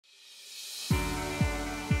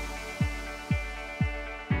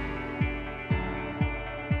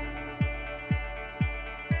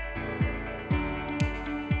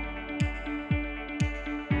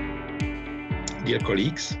dear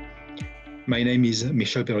colleagues. My name is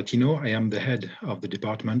Michel Perotino. I am the head of the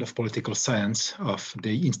Department of Political Science of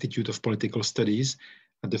the Institute of Political Studies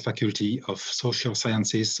at the Faculty of Social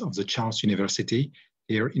Sciences of the Charles University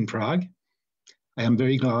here in Prague. I am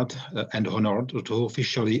very glad and honored to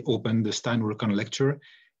officially open the Stein Rokkan lecture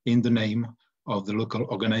in the name of the local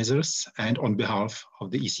organizers and on behalf of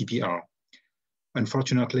the ECPR.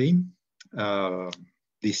 Unfortunately,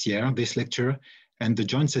 this year, this lecture and the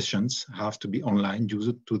joint sessions have to be online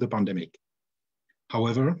due to the pandemic.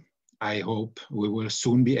 However, I hope we will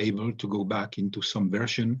soon be able to go back into some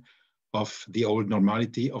version of the old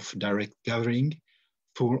normality of direct gathering,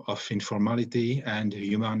 full of informality and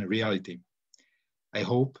human reality. I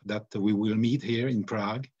hope that we will meet here in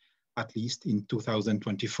Prague, at least in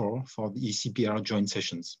 2024 for the ECPR joint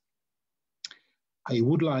sessions. I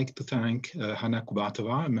would like to thank Hanna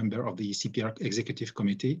Kubatova, a member of the ECPR Executive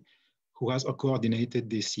Committee, who has coordinated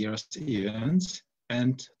this year's events,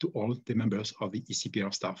 and to all the members of the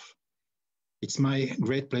ECPR staff. It's my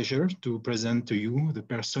great pleasure to present to you the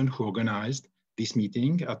person who organized this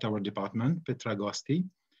meeting at our department, Petra Gosti,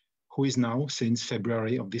 who is now, since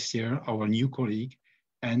February of this year, our new colleague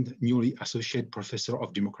and newly associate professor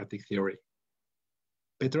of democratic theory.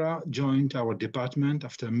 Petra joined our department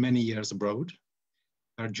after many years abroad.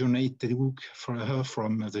 Her journey took for her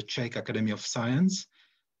from the Czech Academy of Science,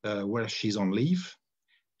 where she's on leave,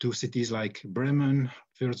 to cities like Bremen,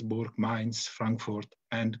 Würzburg, Mainz, Frankfurt,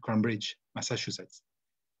 and Cambridge, Massachusetts.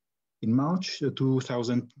 In March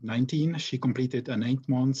 2019, she completed an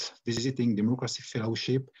 8-month visiting democracy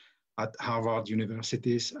fellowship at Harvard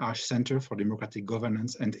University's Ash Center for Democratic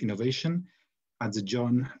Governance and Innovation at the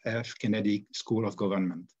John F. Kennedy School of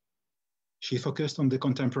Government. She focused on the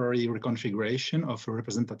contemporary reconfiguration of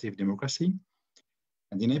representative democracy.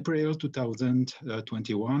 And in April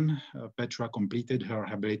 2021, Petra completed her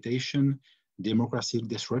habilitation, Democracy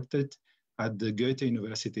Disrupted, at the Goethe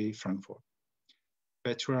University, Frankfurt.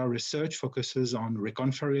 Petra's research focuses on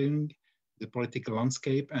reconfiguring the political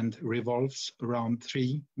landscape and revolves around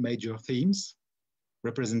 3 major themes: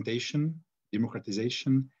 representation,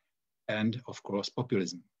 democratization, and of course,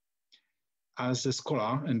 populism. As a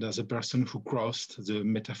scholar and as a person who crossed the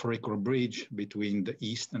metaphorical bridge between the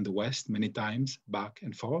East and the West many times, back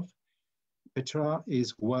and forth, Petra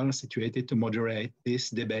is well situated to moderate this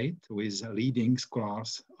debate with leading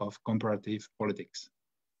scholars of comparative politics.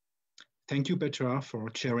 Thank you, Petra, for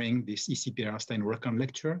chairing this ECPR Stein Rokkan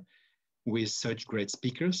lecture with such great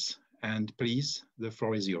speakers. And please, the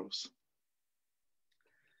floor is yours.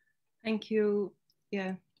 Thank you.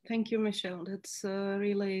 Yeah, thank you, Michel. That's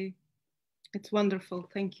it's wonderful.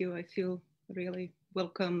 Thank you. I feel really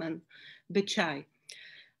welcome and a bit shy.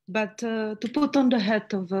 But to put on the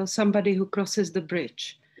hat of somebody who crosses the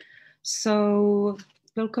bridge. So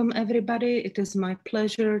welcome everybody. It is my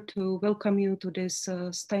pleasure to welcome you to this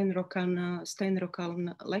Stein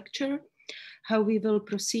Rokkan lecture. How we will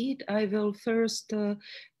proceed, I will first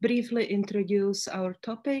briefly introduce our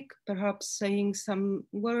topic, perhaps saying some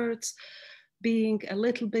words, being a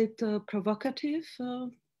little bit provocative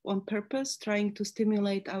on purpose, trying to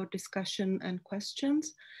stimulate our discussion and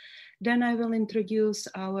questions. Then I will introduce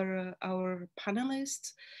our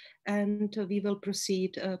panelists, and we will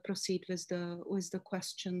proceed with the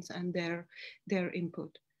questions and their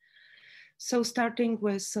input. So starting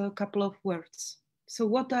with a couple of words. So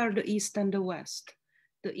what are the East and the West?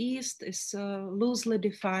 The East is a loosely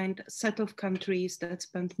defined set of countries that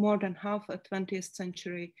spent more than half a 20th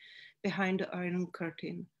century behind the Iron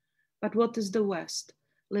Curtain. But what is the West?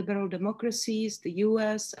 Liberal democracies, the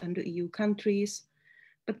US and the EU countries,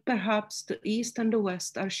 but perhaps the East and the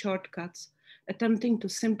West are shortcuts, attempting to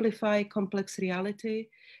simplify complex reality,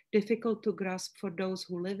 difficult to grasp for those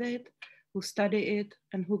who live it, who study it,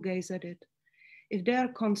 and who gaze at it. If they are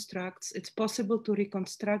constructs, it's possible to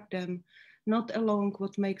reconstruct them, not along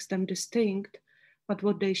what makes them distinct, but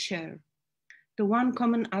what they share. The one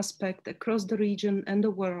common aspect across the region and the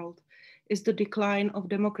world is the decline of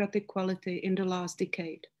democratic quality in the last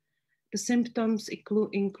decade. The symptoms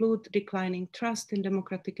include declining trust in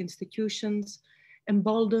democratic institutions,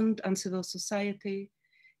 emboldened uncivil society,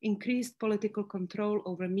 increased political control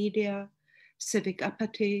over media, civic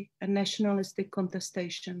apathy, and nationalistic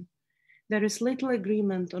contestation. There is little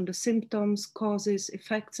agreement on the symptoms, causes,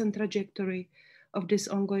 effects, and trajectory of this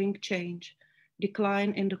ongoing change,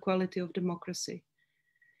 decline in the quality of democracy.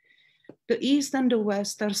 The East and the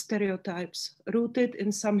West are stereotypes rooted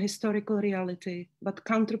in some historical reality, but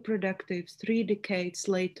counterproductive 3 decades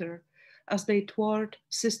later as they thwart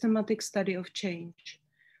systematic study of change.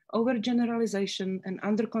 Overgeneralization and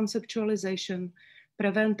underconceptualization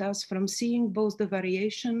prevent us from seeing both the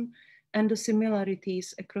variation and the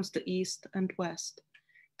similarities across the East and West.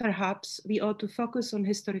 Perhaps we ought to focus on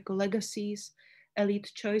historical legacies,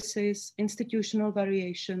 elite choices, institutional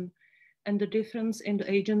variation, and the difference in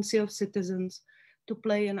the agency of citizens to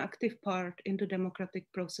play an active part in the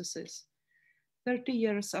democratic processes. 30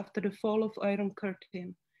 years after the fall of Iron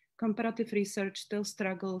Curtain, comparative research still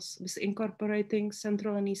struggles with incorporating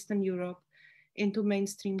Central and Eastern Europe into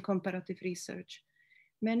mainstream comparative research.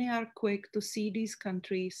 Many are quick to see these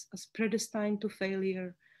countries as predestined to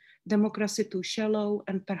failure, democracy too shallow,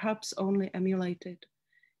 and perhaps only emulated.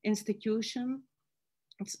 Institutions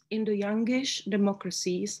in the youngish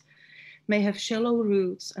democracies may have shallow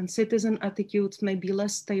roots and citizen attitudes may be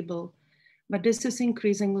less stable, but this is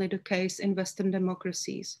increasingly the case in Western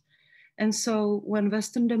democracies. And so when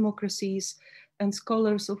Western democracies and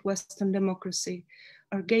scholars of Western democracy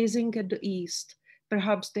are gazing at the East,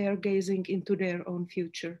 perhaps they are gazing into their own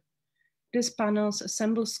future. This panel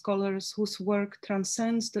assembles scholars whose work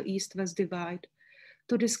transcends the East-West divide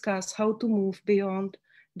to discuss how to move beyond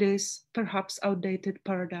this perhaps outdated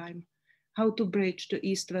paradigm, how to bridge the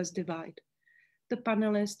East-West divide. The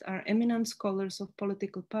panelists are eminent scholars of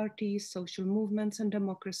political parties, social movements, and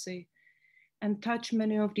democracy, and touch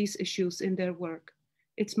many of these issues in their work.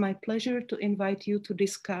 It's my pleasure to invite you to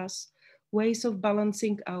discuss ways of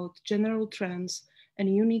balancing out general trends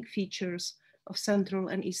and unique features of Central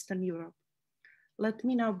and Eastern Europe. Let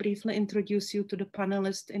me now briefly introduce you to the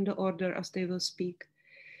panelists in the order as they will speak.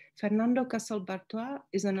 Fernando Casal Bertoa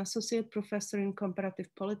is an associate professor in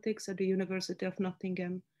comparative politics at the University of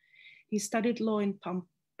Nottingham. He studied law in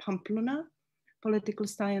Pamplona, political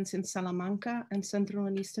science in Salamanca, and Central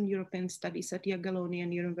and Eastern European studies at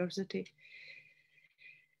Jagiellonian University.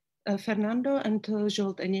 Fernando and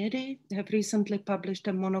Zsolt Enyedi have recently published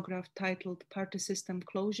a monograph titled Party System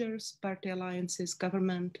Closures, Party Alliances,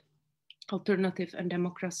 Government, Alternative and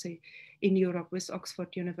Democracy in Europe with Oxford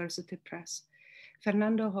University Press.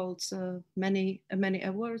 Fernando holds many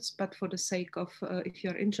awards, but for the sake of, if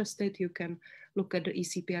you're interested, you can look at the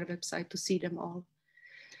ECPR website to see them all.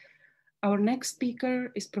 Our next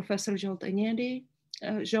speaker is Professor Zsolt Enyedi.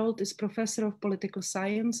 Zsolt is Professor of Political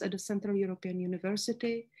Science at the Central European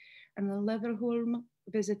University and a Leverhulme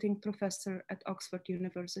Visiting Professor at Oxford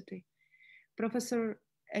University. Professor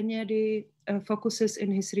Enyedi focuses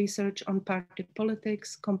in his research on party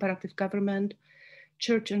politics, comparative government,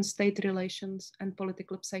 church and state relations, and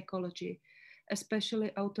political psychology, especially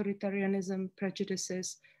authoritarianism,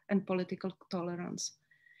 prejudices, and political tolerance.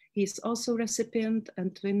 He is also recipient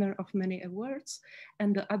and winner of many awards,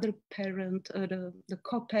 and the other parent, the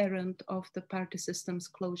co-parent of the Party Systems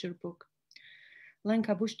Closure book.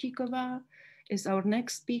 Lenka Bustikova is our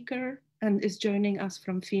next speaker and is joining us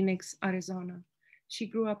from Phoenix, Arizona. She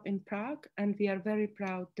grew up in Prague, and we are very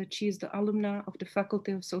proud that she is the alumna of the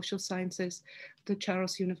Faculty of Social Sciences of the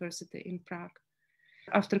Charles University in Prague.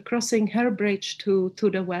 After crossing her bridge to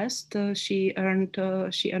the West, she earned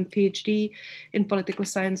PhD in political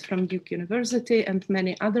science from Duke University and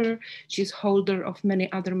she's holder of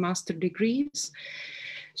many other master degrees.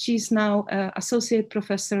 She's now associate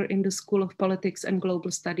professor in the School of Politics and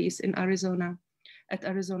Global Studies in Arizona at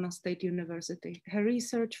Arizona State University. Her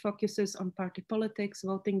research focuses on party politics,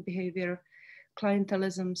 voting behavior,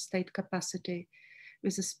 clientelism, state capacity,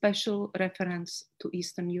 with a special reference to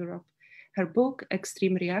Eastern Europe. Her book,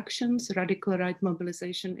 Extreme Reactions, Radical Right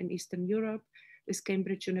Mobilization in Eastern Europe, with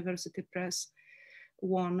Cambridge University Press,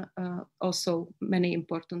 won also many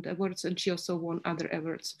important awards, and she also won other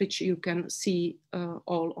awards, which you can see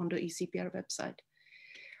all on the ECPR website.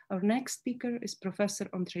 Our next speaker is Professor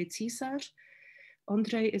Ondrej Cisar.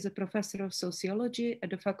 Ondrej is a professor of sociology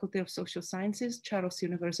at the Faculty of Social Sciences, Charles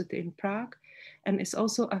University in Prague, and is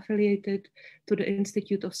also affiliated to the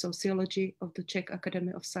Institute of Sociology of the Czech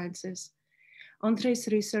Academy of Sciences. Ondrej's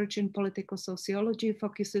research in political sociology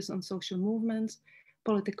focuses on social movements,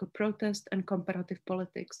 political protest, and comparative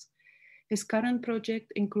politics. His current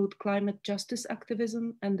project includes climate justice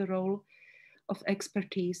activism and the role of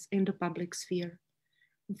expertise in the public sphere.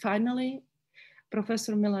 And finally,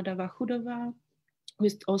 Professor Milada Vachudová, who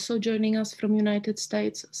is also joining us from United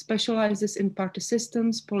States, specializes in party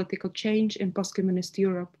systems, political change in post-communist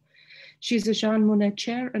Europe. She's a Jean Monnet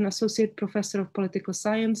Chair and Associate Professor of Political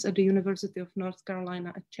Science at the University of North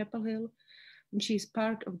Carolina at Chapel Hill, and she's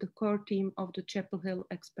part of the core team of the Chapel Hill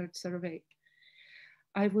Expert Survey.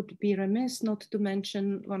 I would be remiss not to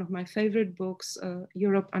mention one of my favorite books,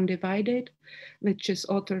 Europe Undivided, which is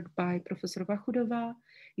authored by Professor Vachudová.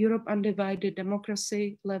 Europe Undivided,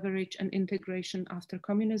 Democracy, Leverage and Integration After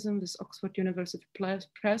Communism with Oxford University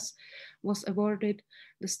Press was awarded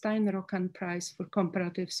the Stein Rokkan Prize for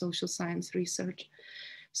Comparative Social Science Research.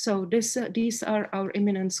 So these are our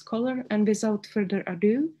eminent scholar, and without further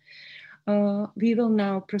ado, we will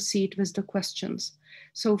now proceed with the questions.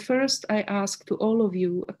 So first I ask to all of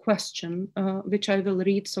you a question, which I will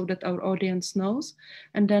read so that our audience knows,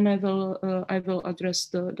 and then I will address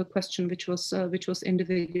the question which was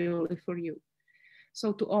individually for you.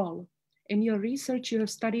 So to all, in your research, you have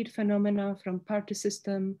studied phenomena from party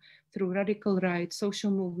system through radical right, social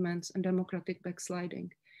movements, and democratic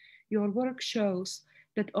backsliding. Your work shows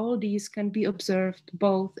that all these can be observed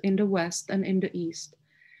both in the West and in the East.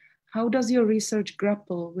 How does your research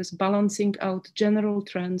grapple with balancing out general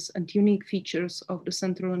trends and unique features of the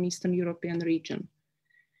Central and Eastern European region?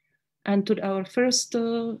 And to our first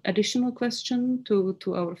additional question, to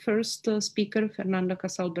our first speaker, Fernando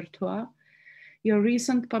Casal Bertoa, your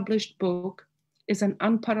recent published book is an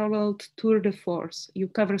unparalleled tour de force. You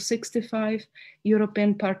cover 65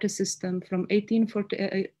 European party systems from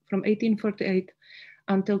 1848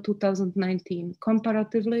 until 2019.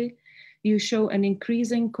 Comparatively, you show an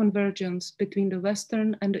increasing convergence between the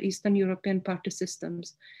Western and the Eastern European party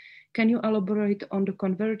systems. Can you elaborate on the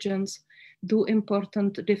convergence? Do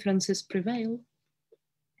important differences prevail?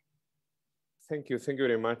 Thank you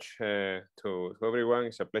very much to everyone.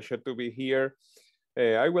 It's a pleasure to be here.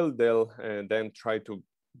 I will then try to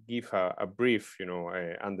give a brief,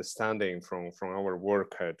 understanding from our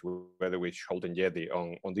work together with Zsolt and Enyedi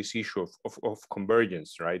on this issue of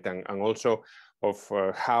convergence, right? And also of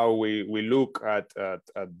how we look at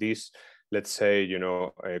this, let's say,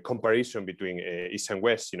 a comparison between East and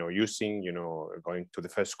West, using, going to the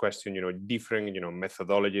first question, different,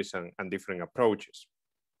 methodologies and different approaches.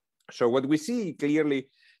 So what we see clearly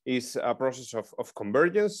is a process of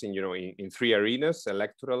convergence in three arenas: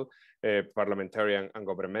 electoral, parliamentary, and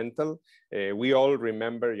governmental. We all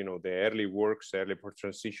remember, the early works, early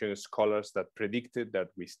post-transition scholars that predicted that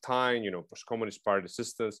with time, post-communist party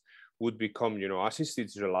systems would become, as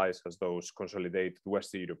institutionalized as those consolidated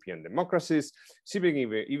Western European democracies.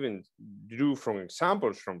 Even drew from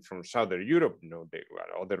examples from Southern Europe, the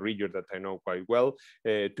other region that I know quite well,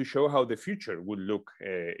 to show how the future would look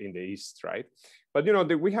in the East, right? But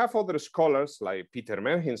we have other scholars like Peter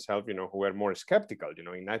Mann himself, who were more skeptical.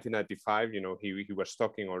 In 1995, he was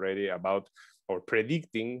talking already about or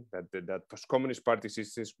predicting that post-communist party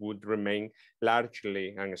systems would remain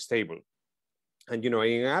largely unstable. And in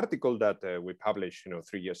an article that we published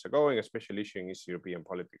 3 years ago in a special issue in East European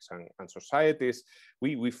Politics and Societies,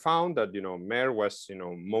 we found that Mayer was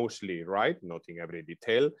mostly right, not in every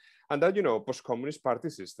detail, and that post-communist party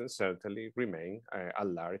systems certainly remain at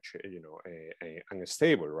large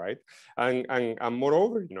unstable, right? And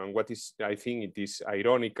moreover, and what is, I think it is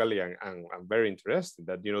ironically and very interesting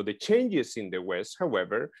that the changes in the West,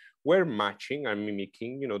 however, were matching and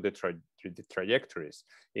mimicking the trajectories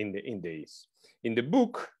in the East. In the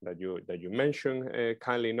book that you mentioned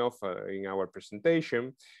kindly enough in our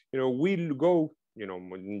presentation, we'll go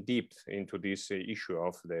in deep into this issue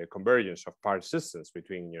of the convergence of party systems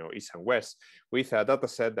between East and West with a data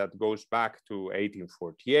set that goes back to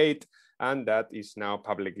 1848 and that is now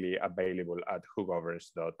publicly available at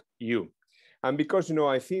whogoverns.eu. And because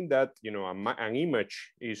I think that an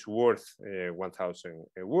image is worth 1,000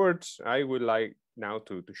 words, I would like now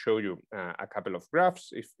to show you a couple of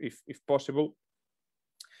graphs, if possible.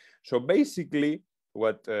 So basically,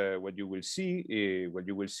 what you see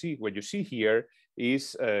here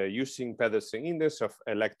is using Pedersen index of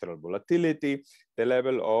electoral volatility, the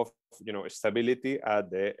level of stability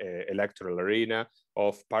at the electoral arena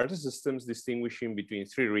of party systems, distinguishing between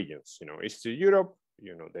three regions: Eastern Europe,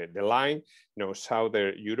 the line,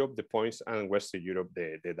 Southern Europe, the points, and Western Europe,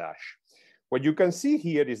 the dash. What you can see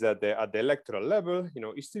here is that at the electoral level,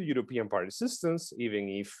 Eastern European party systems, even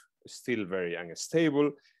if still very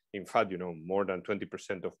unstable, in fact, more than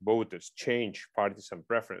 20% of voters change parties and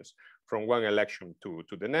preference from one election to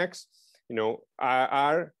the next,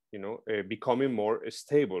 are becoming more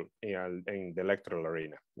stable in the electoral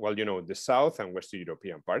arena. While, the South and Western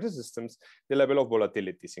European party systems, the level of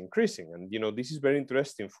volatility is increasing. And, this is very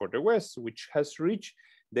interesting for the West, which has reached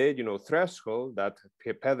the, threshold that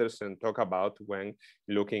Pedersen talked about when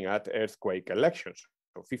looking at earthquake elections.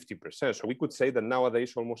 So 50%. So we could say that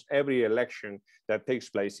nowadays almost every election that takes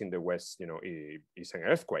place in the West, is an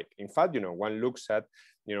earthquake. In fact, one looks at,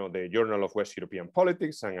 the Journal of West European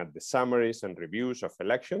Politics and at the summaries and reviews of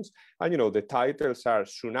elections, and the titles are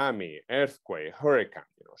tsunami, earthquake, hurricane.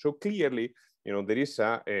 So clearly, there is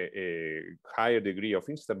a higher degree of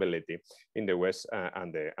instability in the West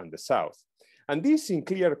and the South. And this in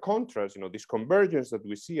clear contrast, this convergence that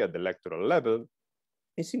we see at the electoral level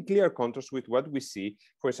It's in clear contrast with what we see,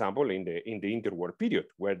 for example, in the interwar period,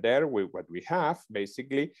 where what we have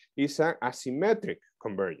basically is an asymmetric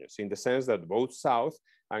convergence, in the sense that both South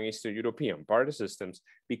and Eastern European party systems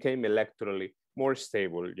became electorally more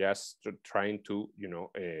stable, just trying to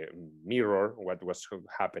mirror what was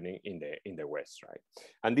happening in the West, right?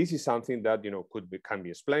 And this is something that can be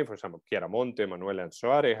explained. For example, Chiaramonte, Manuela, and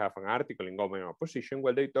Soares have an article in Government Opposition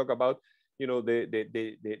where they talk about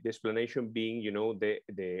the explanation being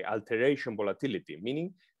the alteration volatility,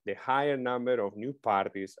 meaning the higher number of new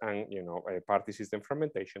parties and party system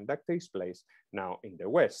fragmentation that takes place now in the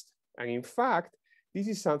West. And in fact, this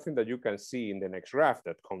is something that you can see in the next graph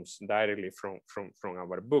that comes directly from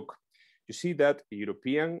our book. You see that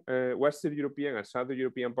Western European and Southern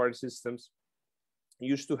European party systems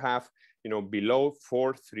used to have below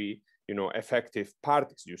 4-3 effective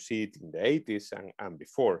parties. You see it in the 80s and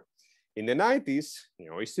before. In the 90s,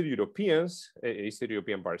 Eastern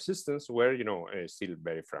European party systems were, still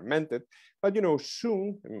very fragmented, but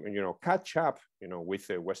soon, catch up, with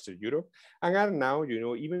Western Europe, and are now,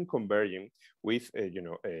 even converging with,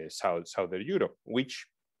 Southern Europe, which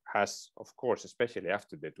has, of course, especially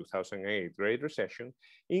after the 2008 Great Recession,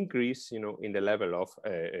 increased, in the level of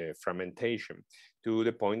fragmentation to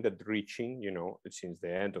the point that reaching, since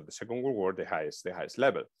the end of the Second World War, the highest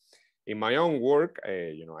level. In my own work,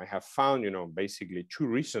 I have found, basically two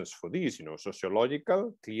reasons for this.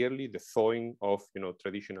 Sociological, clearly the thawing of,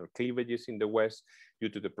 traditional cleavages in the West due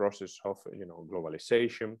to the process of,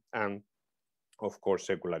 globalization, and of course,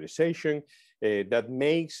 secularization that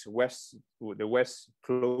makes the West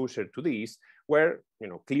closer to the East, where,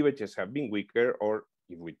 cleavages have been weaker, or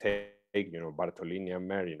if we take, Bartolini and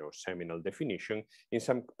Merino's seminal definition, in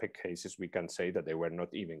some cases we can say that they were not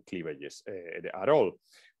even cleavages at all.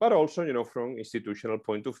 But also, from institutional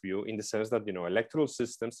point of view, in the sense that, electoral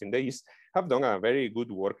systems in the East have done a very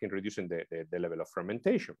good work in reducing the level of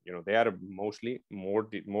fragmentation. They are mostly more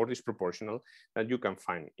disproportional than you can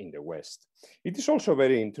find in the West. It is also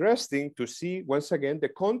very interesting to see, once again, the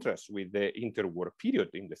contrast with the interwar period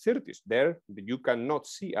in the 30s. There, you cannot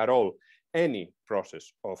see at all any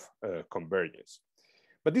process of convergence.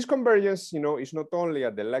 But this convergence, is not only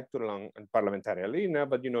at the electoral and parliamentary arena,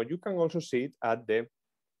 but you can also see it at the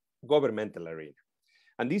governmental arena.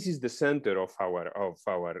 And this is the center of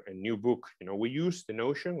our new book. We use the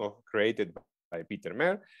notion created by Peter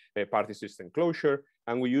Mer, party system closure,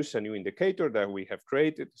 and we use a new indicator that we have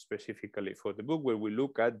created specifically for the book, where we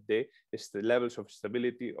look at the levels of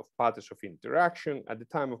stability of patterns of interaction at the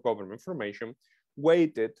time of government formation,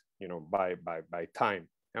 weighted, by time.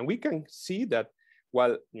 And we can see that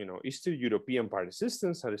while, Eastern European party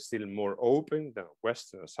systems are still more open than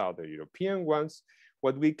Western and Southern European ones,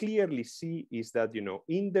 what we clearly see is that,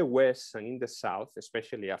 in the West and in the South,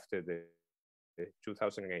 especially after the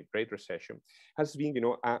 2008 Great Recession, has been,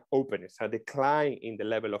 an openness, a decline in the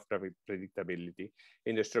level of predictability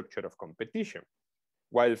in the structure of competition.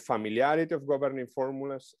 While familiarity of governing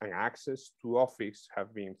formulas and access to office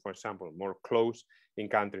have been, for example, more close in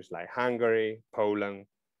countries like Hungary, Poland,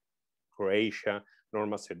 Croatia, North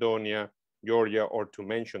Macedonia, Georgia, or to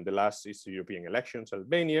mention the last Eastern European elections,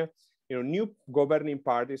 Albania, new governing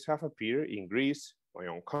parties have appeared in Greece, my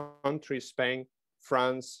own country, Spain,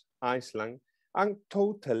 France, Iceland, and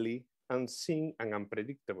totally unseen and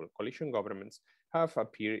unpredictable coalition governments have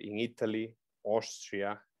appeared in Italy,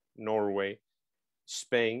 Austria, Norway,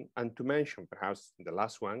 Spain, and to mention perhaps the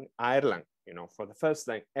last one, Ireland. For the first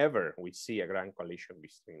time ever, we see a grand coalition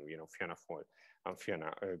between, Fianna Fáil and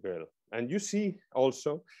Fianna Gael. And you see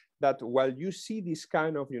also that while you see this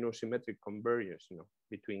kind of, symmetric convergence,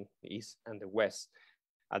 between the East and the West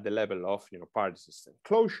at the level of, party system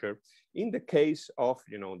closure, in the case of,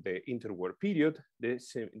 the interwar period,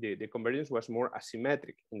 the convergence was more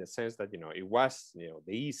asymmetric in the sense that, it was,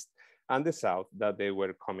 the East and the South that they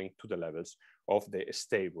were coming to the levels of the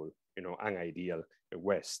stable, and ideal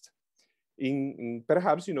West.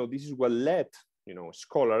 Perhaps, this is what led,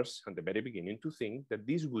 scholars at the very beginning to think that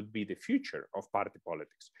this would be the future of party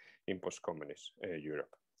politics in post-communist Europe.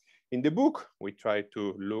 In the book, we try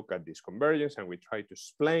to look at this convergence and we try to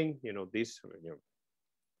explain, this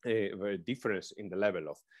difference in the level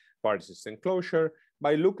of party system closure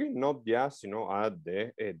by looking not just, at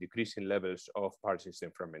the decreasing levels of party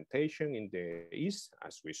system fragmentation in the East,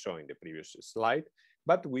 as we saw in the previous slide,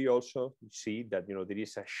 but we also see that, there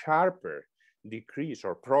is a sharper decrease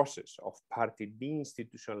or process of party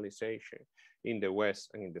deinstitutionalization in the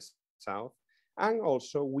West and in the South. And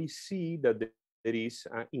also we see that there is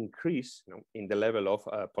an increase, in the level of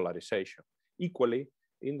polarization. Equally,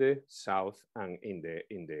 in the south and in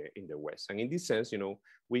the west. And in this sense,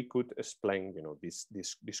 we could explain,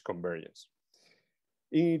 this convergence.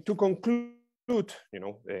 To conclude,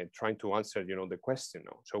 trying to answer, the question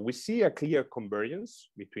now. So we see a clear convergence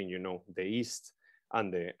between, the east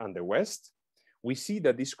and the west. We see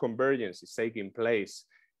that this convergence is taking place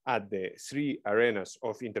at the three arenas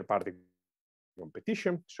of inter-party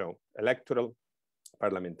competition, so electoral,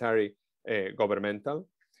 parliamentary, governmental.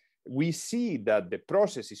 We see that the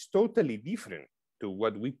process is totally different to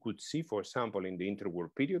what we could see, for example, in the interwar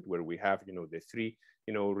period, where we have, the three,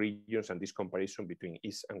 regions and this comparison between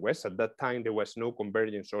East and West. At that time, there was no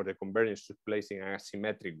convergence, or the convergence took place in a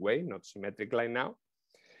symmetric way, not symmetric like now.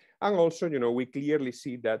 And also, we clearly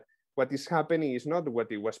see that what is happening is not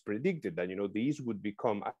what it was predicted, that, the East would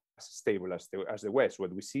become as stable as the West.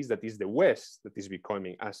 What we see is that it's the West that is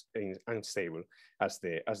becoming as unstable as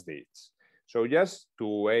the East. So just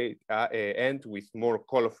to end with more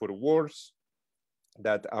colorful words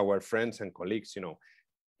that our friends and colleagues,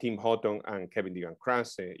 Tim Houghton and Kevin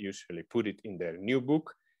Deegan-Kranz usually put it in their new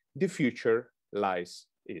book, "The future lies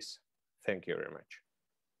east." Thank you very much.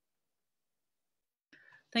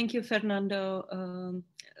 Thank you, Fernando.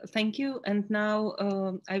 Thank you. And now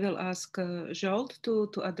I will ask Zsolt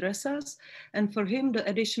to address us. And for him, the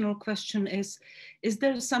additional question is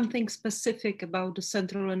there something specific about the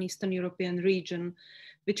Central and Eastern European region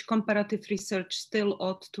which comparative research still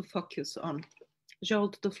ought to focus on?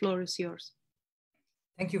 Zsolt, the floor is yours.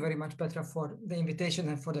 Thank you very much, Petra, for the invitation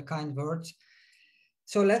and for the kind words.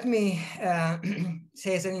 So let me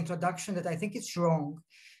say as an introduction that I think it's wrong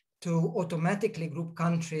to automatically group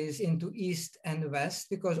countries into East and West,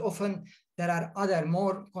 because often there are other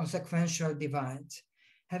more consequential divides.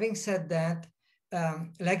 Having said that,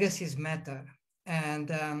 legacies matter, and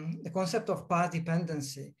the concept of path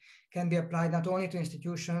dependency can be applied not only to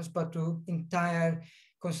institutions, but to entire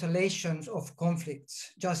constellations of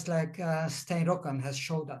conflicts, just like Stein Rokkan has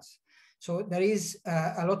showed us. So there is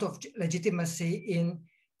a lot of legitimacy in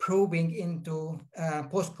probing into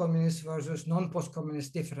post-communist versus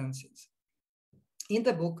non-post-communist differences. In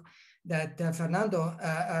the book that Fernando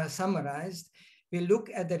summarized, we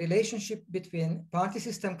look at the relationship between party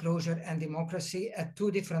system closure and democracy at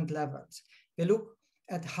two different levels. We look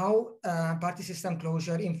at how party system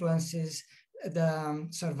closure influences the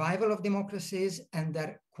survival of democracies and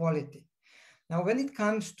their quality. Now, when it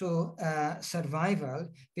comes to survival,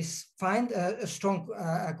 we find a strong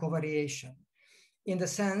correlation, in the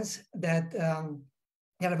sense that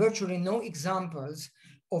there are virtually no examples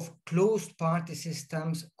of closed party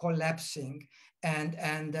systems collapsing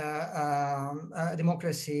and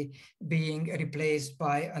democracy being replaced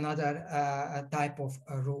by another type of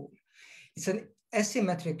rule. It's an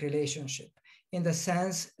asymmetric relationship, in the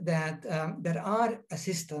sense that there are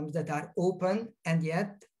systems that are open and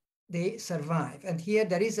yet they survive. And here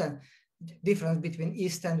there is a difference between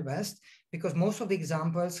East and West, because most of the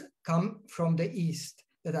examples come from the East,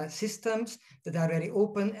 that are systems that are very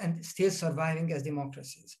open and still surviving as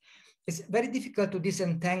democracies. It's very difficult to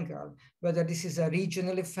disentangle whether this is a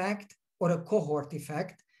regional effect or a cohort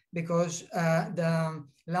effect, because the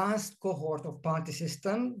last cohort of party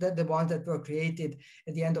system, the ones that were created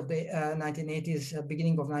at the end of the 1980s,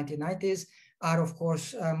 beginning of 1990s, are of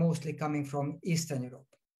course mostly coming from Eastern Europe.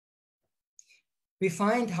 We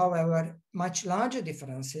find, however, much larger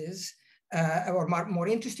differences or more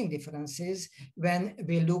interesting differences when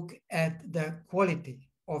we look at the quality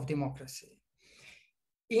of democracy.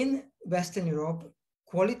 In Western Europe,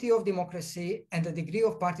 quality of democracy and the degree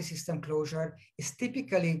of party system closure is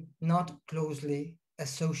typically not closely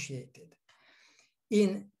associated.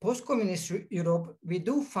 In post-communist Europe, we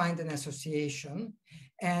do find an association,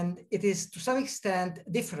 and it is to some extent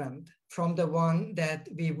different from the one that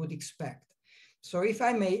we would expect. So if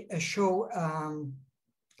I may show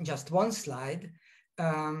just one slide,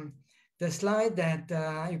 the slide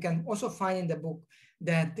that you can also find in the book,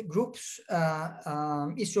 that groups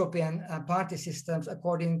East European party systems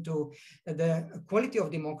according to the quality of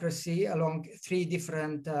democracy along three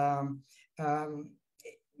different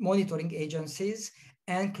monitoring agencies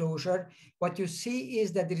and closure. What you see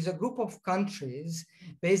is that there is a group of countries,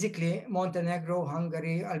 basically Montenegro,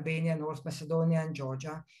 Hungary, Albania, North Macedonia, and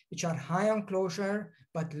Georgia, which are high on closure,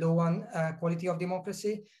 but low on quality of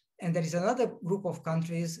democracy. And there is another group of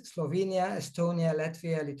countries, Slovenia, Estonia,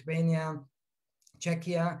 Latvia, Lithuania,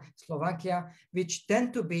 Czechia, Slovakia, which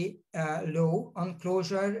tend to be low on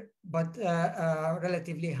closure, but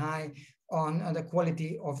relatively high on the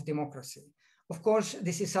quality of democracy. Of course,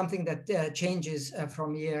 this is something that changes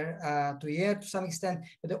from year to year to some extent,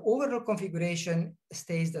 but the overall configuration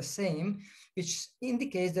stays the same. which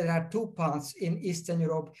indicates there are two paths in Eastern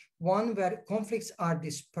Europe, one where conflicts are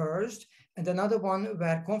dispersed and another one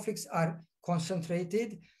where conflicts are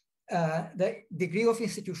concentrated. The degree of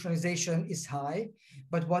institutionalization is high,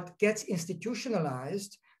 but what gets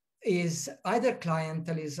institutionalized is either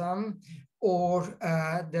clientelism or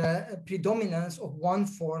the predominance of one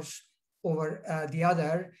force over the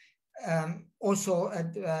other, also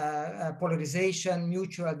polarization,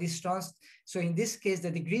 mutual distrust. So in this case,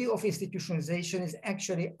 the degree of institutionalization is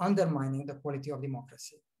actually undermining the quality of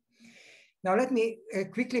democracy. Now, let me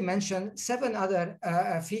quickly mention 7 other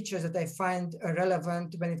features that I find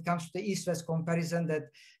relevant when it comes to the East-West comparison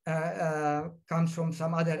that comes from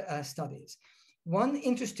some other studies. One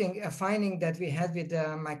interesting finding that we had with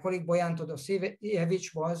my colleague Bojan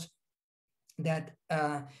Todosijevic was that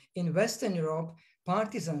in Western Europe,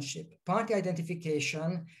 partisanship, party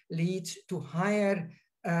identification leads to higher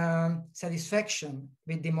satisfaction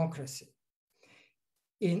with democracy.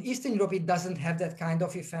 In Eastern Europe, it doesn't have that kind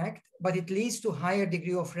of effect, but it leads to higher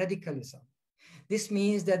degree of radicalism. This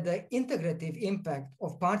means that the integrative impact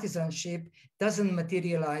of partisanship doesn't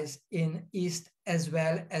materialize in East as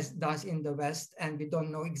well as does in the West, and we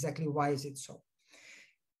don't know exactly why is it so.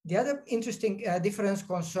 The other interesting difference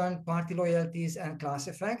concerned party loyalties and class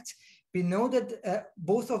effects. We know that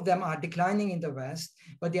both of them are declining in the West,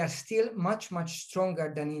 but they are still much, much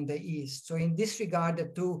stronger than in the East. So in this regard,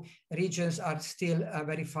 the two regions are still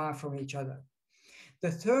very far from each other.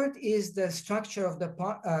 The third is the structure of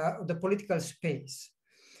the political space.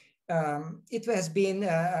 It has been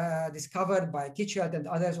discovered by Kitchelt and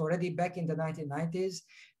others already back in the 1990s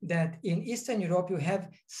that in Eastern Europe, you have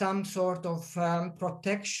some sort of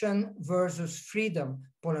protection versus freedom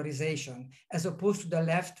polarization, as opposed to the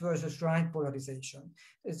left versus right polarization.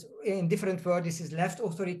 It's, in different words, this is left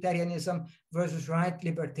authoritarianism versus right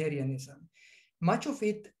libertarianism. Much of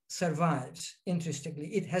it survives, interestingly.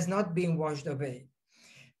 It has not been washed away.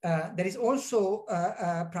 There is also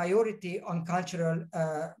a priority on cultural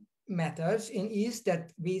matters in East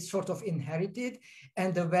that we sort of inherited,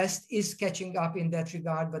 and the West is catching up in that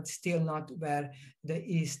regard, but still not where the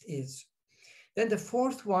East is. Then the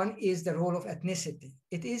fourth one is the role of ethnicity.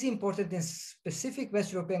 It is important in specific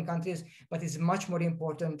West European countries, but it's much more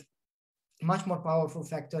important, much more powerful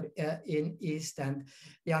factor in East, and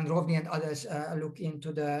Jan Rovni and others look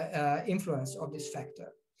into the influence of this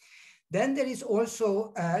factor. Then there is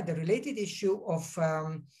also the related issue of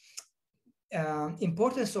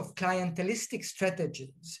importance of clientelistic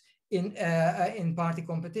strategies in party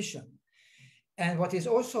competition. And what is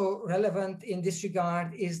also relevant in this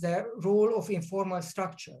regard is the role of informal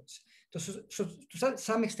structures. So to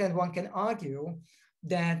some extent, one can argue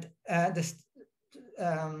that the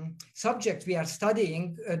subject we are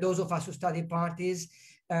studying, those of us who study parties,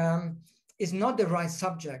 is not the right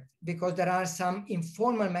subject, because there are some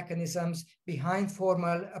informal mechanisms behind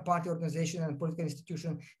formal party organization and political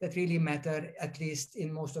institution that really matter, at least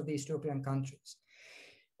in most of the East European countries.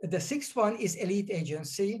 The sixth one is elite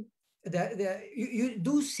agency. You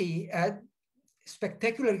do see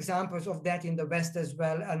spectacular examples of that in the West as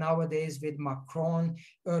well, nowadays with Macron,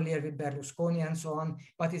 earlier with Berlusconi and so on,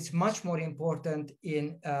 but it's much more important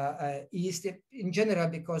in East in general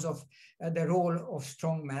because of the role of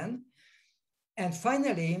strong men. And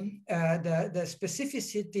finally, the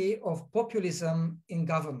specificity of populism in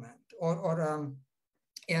government or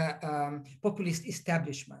populist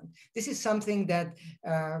establishment. This is something that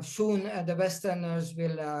soon the Westerners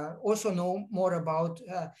will also know more about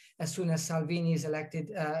as soon as Salvini is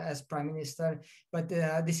elected as prime minister. But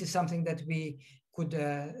this is something that we could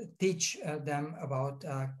teach them about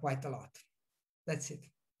quite a lot. That's it.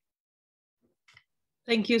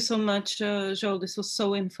 Thank you so much, Zsolt. This was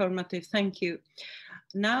so informative. Thank you.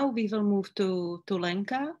 Now we will move to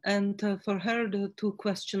Lenka. And for her, the two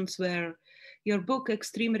questions were, your book,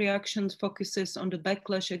 Extreme Reactions, focuses on the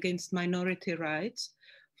backlash against minority rights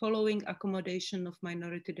following accommodation of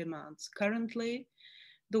minority demands. Currently,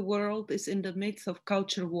 the world is in the midst of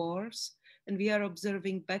culture wars, and we are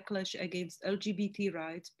observing backlash against LGBT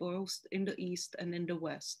rights, both in the East and in the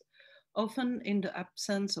West, often in the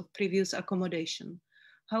absence of previous accommodation.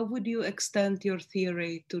 How would you extend your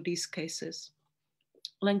theory to these cases?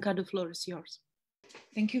 Lenka, the floor is yours.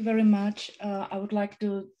 Thank you very much. I would like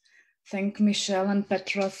to thank Michel and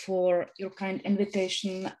Petra for your kind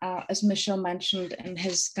invitation. As Michel mentioned in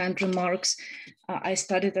his kind remarks, I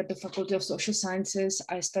studied at the Faculty of Social Sciences.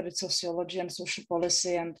 I studied sociology and social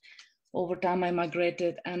policy, and over time I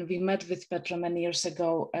migrated, and we met with Petra many years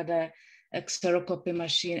ago at a xerocopy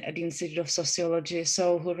machine at the Institute of Sociology.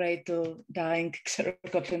 So hooray to dying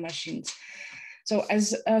xerocopy machines. So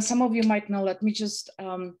as some of you might know, let me just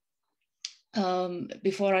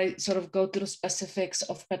before I sort of go to the specifics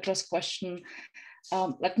of Petra's question,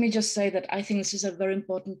 let me just say that I think this is a very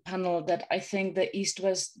important panel, that I think the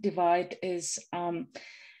East-West divide is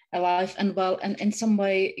alive and well. And in some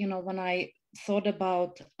way, you know, when I thought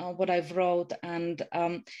about what I've wrote, and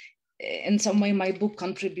in some way my book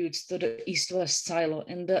contributes to the East-West silo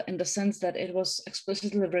in the sense that it was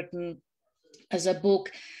explicitly written as a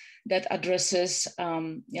book that addresses,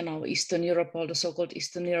 you know, Eastern Europe, or the so-called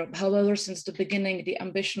Eastern Europe. However, since the beginning, the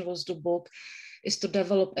ambition was the book is to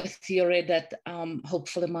develop a theory that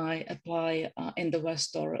hopefully might apply in the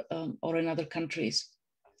West or in other countries.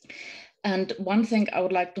 And one thing I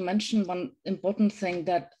would like to mention, one important thing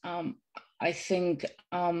that I think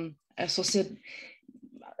associated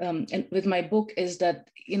with my book is that,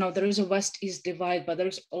 you know, there is a West-East divide, but there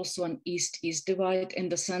is also an East-East divide, in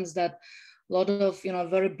the sense that a lot of, you know,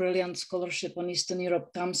 very brilliant scholarship on Eastern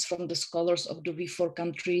Europe comes from the scholars of the V4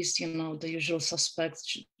 countries, you know, the usual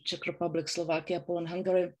suspects, Czech Republic, Slovakia, Poland,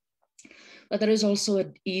 Hungary. But there is also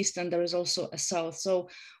an East and there is also a South. So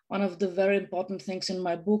one of the very important things in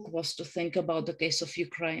my book was to think about the case of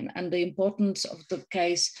Ukraine, and the importance of the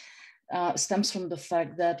case stems from the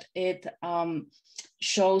fact that it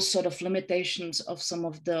shows sort of limitations of some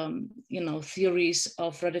of the, you know, theories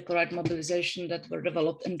of radical right mobilization that were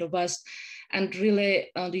developed in the West. And really,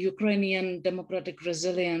 the Ukrainian democratic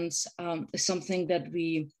resilience is something that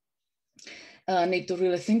we need to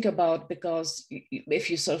really think about, because if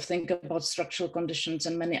you sort of think about structural conditions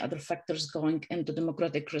and many other factors going into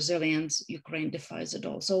democratic resilience, Ukraine defies it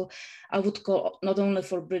all. So I would call not only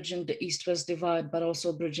for bridging the East-West divide, but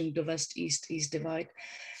also bridging the West-East-East divide.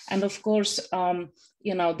 And of course,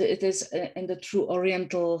 you know, it is in the true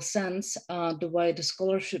Oriental sense, the way the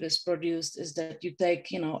scholarship is produced is that you take,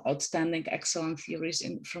 you know, outstanding, excellent theories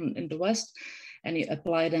in the West, and you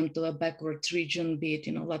apply them to a backwards region, be it,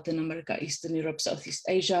 you know, Latin America, Eastern Europe, Southeast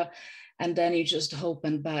Asia, and then you just hope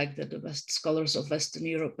and beg that the West scholars of Western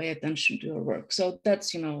Europe pay attention to your work. So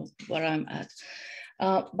that's, you know, where I'm at.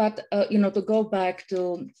 But you know, to go back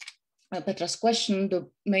to Petra's question, the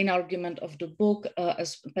main argument of the book,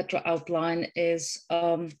 as Petra outlined, is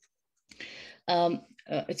it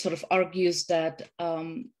sort of argues that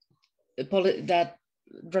that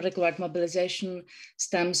radical right mobilization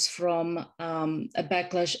stems from a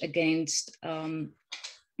backlash against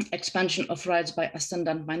expansion of rights by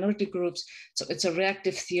ascendant minority groups. So it's a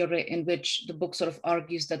reactive theory in which the book sort of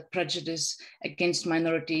argues that prejudice against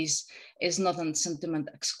minorities is not a sentiment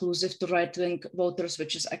exclusive to right-wing voters,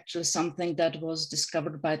 which is actually something that was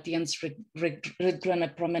discovered by Jens Rydgren, a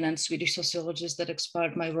prominent Swedish sociologist that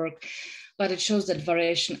inspired my work. But it shows that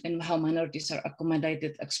variation in how minorities are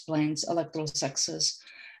accommodated explains electoral success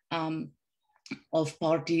of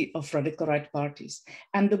radical right parties.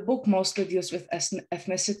 And the book mostly deals with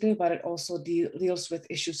ethnicity, but it also deals with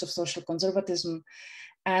issues of social conservatism.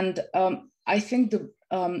 And I think the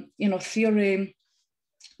you know,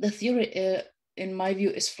 the theory in my view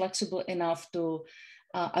is flexible enough to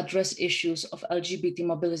address issues of LGBT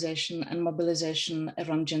mobilization and mobilization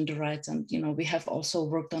around gender rights. And, you know, we have also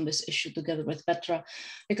worked on this issue together with Petra,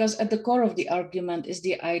 because at the core of the argument is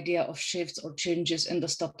the idea of shifts or changes in the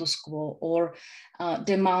status quo, or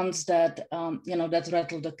demands that, you know, that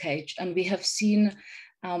rattle the cage. And we have seen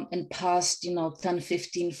in past, you know, 10,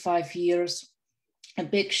 15, 5 years, a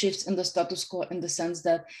big shift in the status quo, in the sense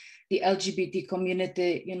that the LGBT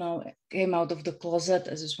community, you know, came out of the closet,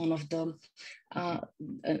 as is one of the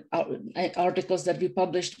articles that we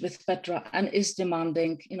published with Petra, and is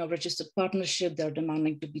demanding, you know, registered partnership. They're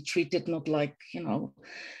demanding to be treated not like, you know,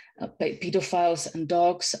 pedophiles and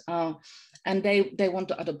dogs. And they want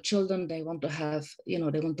to adopt children. They want to have, you know,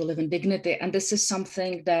 they want to live in dignity. And this is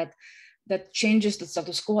something that changes the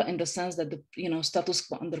status quo, in the sense that the, you know, status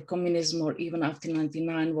quo under communism or even after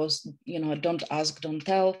 1999 was, you know, don't ask, don't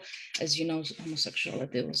tell. As you know,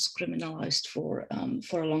 homosexuality was criminalized for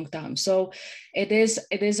a long time. So it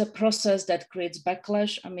is a process that creates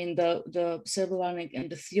backlash. I mean, the silver lining in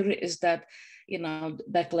the theory is that, you know,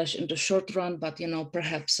 backlash in the short run, but, you know,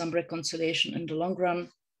 perhaps some reconciliation in the long run.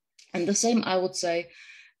 And the same, I would say,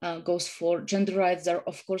 goes for gender rights. There are,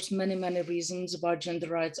 of course, many reasons why gender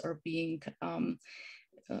rights are being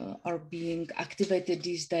activated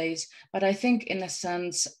these days. But I think, in a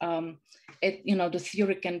sense, you know, the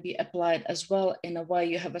theory can be applied as well. In a way,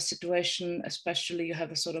 you have a situation, especially you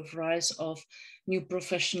have a sort of rise of new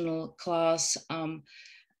professional class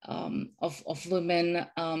of women,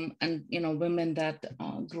 and, you know, women that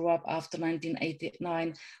grew up after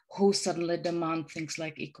 1989, who suddenly demand things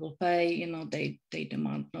like equal pay. You know, they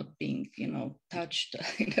demand not being, you know, touched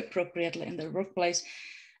inappropriately in their workplace.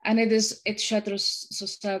 And it shatters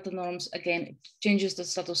societal norms. Again, it changes the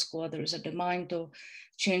status quo. There is a demand to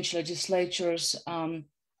change legislatures,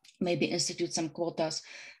 maybe institute some quotas.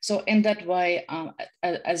 So in that way,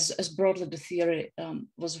 as broadly the theory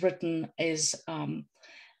was written, is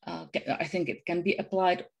I think it can be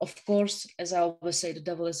applied. Of course, as I always say, the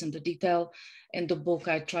devil is in the detail. In the book,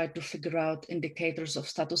 I tried to figure out indicators of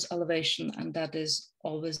status elevation, and that is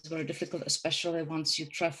always very difficult, especially once you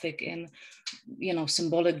traffic in,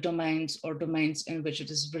 symbolic domains or domains in which it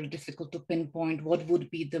is very difficult to pinpoint what would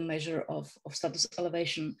be the measure of status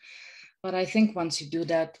elevation. But I think once you do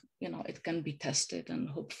that, it can be tested and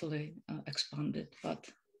hopefully expanded, but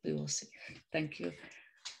we will see. Thank you.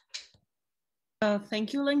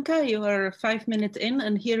 Thank you, Lenka. You are 5 minutes in,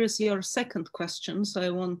 and here is your second question, so I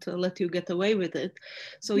won't let you get away with it.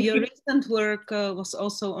 So your recent work was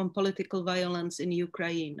also on political violence in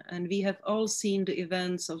Ukraine, and we have all seen the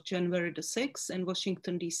events of January the 6th in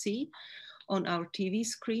Washington, D.C. on our TV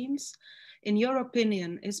screens. In your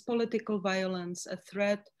opinion, is political violence a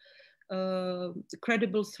threat, a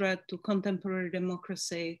credible threat to contemporary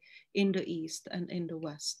democracy in the East and in the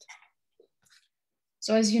West?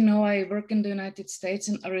 So as you know, I work in the United States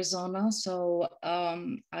in Arizona. So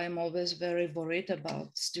I'm always very worried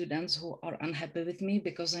about students who are unhappy with me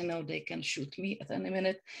because I know they can shoot me at any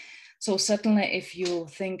minute. So certainly if you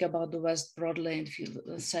think about the West broadly, and if you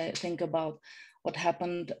think about what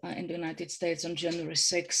happened in the United States on January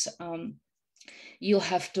 6th, you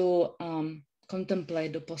have to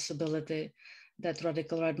contemplate the possibility that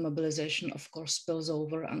radical right mobilization, of course, spills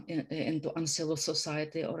over into uncivil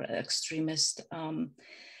society or extremist,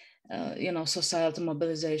 societal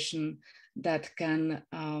mobilization that can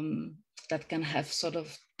have sort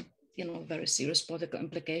of, very serious political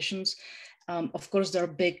implications. Of course, there are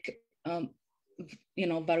big,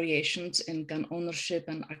 variations in gun ownership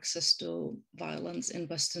and access to violence in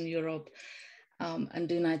Western Europe and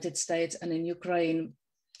the United States and in Ukraine.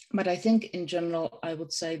 But I think in general, I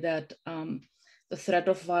would say that the threat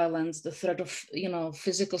of violence, the threat of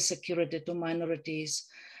physical security to minorities,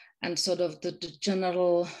 and sort of the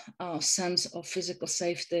general sense of physical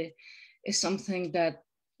safety is something that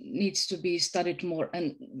needs to be studied more.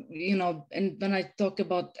 And and when I talk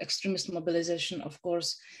about extremist mobilization, of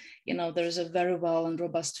course, there is a very well and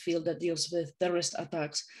robust field that deals with terrorist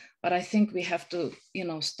attacks. But I think we have to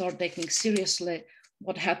start taking seriously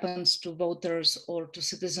what happens to voters or to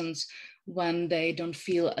citizens when they don't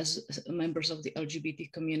feel as members of the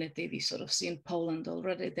LGBT community. We sort of see in Poland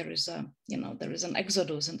already there is an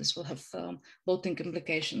exodus, and this will have voting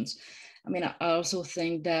implications. I mean, I also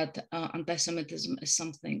think that anti-Semitism is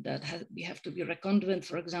something that we have to be reckoned with.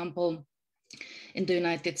 For example, in the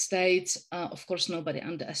United States, of course, nobody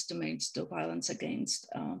underestimates the violence against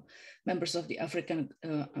members of the African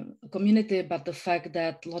community, but the fact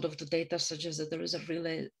that a lot of the data suggests that there is a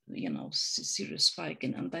really, serious spike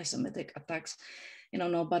in anti-Semitic attacks,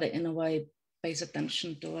 nobody in a way pays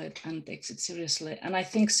attention to it and takes it seriously. And I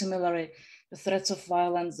think similarly, the threats of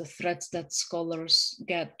violence, the threats that scholars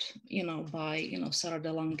get, by, Sarah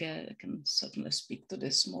De Lange can certainly speak to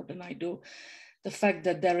this more than I do. The fact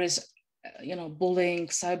that there is bullying,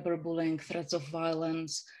 cyberbullying, threats of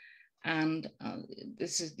violence, and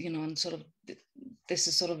this is, this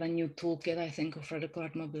is sort of a new toolkit, I think, of radical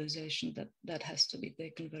right mobilization that has to be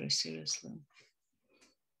taken very seriously.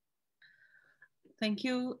 Thank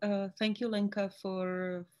you, Lenka,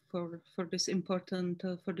 for this important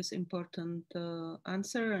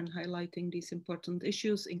answer and highlighting these important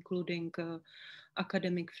issues, including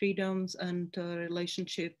academic freedoms and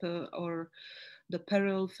relationship or the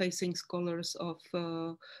peril facing scholars of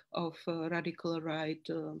radical right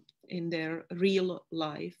in their real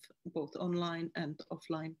life, both online and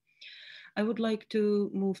offline. I would like to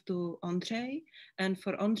move to Ondrej, and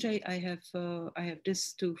for Ondrej, I have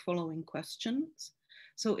these two following questions.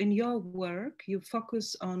 So in your work, you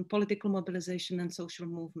focus on political mobilization and social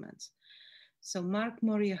movements. So Mark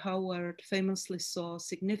Murray Howard famously saw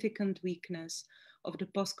significant weakness of the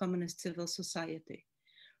post-communist civil society.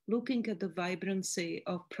 Looking at the vibrancy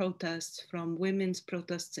of protests, from women's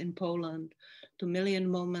protests in Poland to million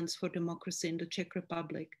moments for democracy in the Czech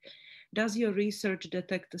Republic, does your research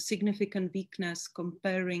detect a significant weakness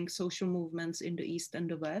comparing social movements in the East and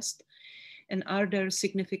the West? And are there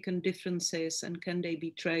significant differences, and can they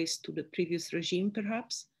be traced to the previous regime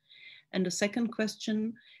perhaps? And the second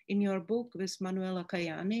question, in your book with Manuela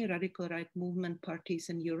Caiani, Radical Right Movement Parties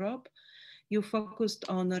in Europe, you focused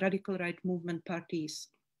on radical right movement parties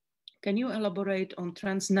Can you elaborate on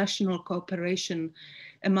transnational cooperation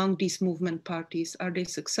among these movement parties? Are they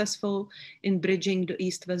successful in bridging the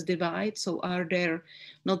East-West divide? So are there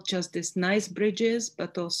not just these nice bridges,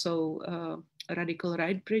 but also radical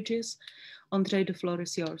right bridges? Ondrej, the floor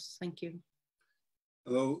is yours. Thank you.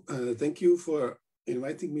 Hello, thank you for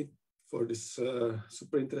inviting me for this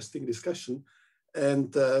super interesting discussion.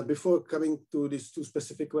 And before coming to these two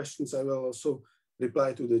specific questions, I will also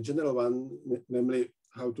reply to the general one, namely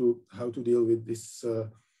how to deal with these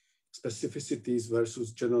specificities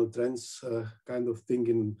versus general trends kind of thing.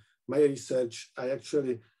 In my research, I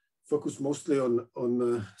actually focus mostly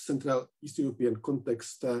on Central East European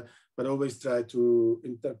context, but always try to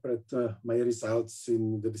interpret my results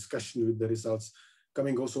in the discussion with the results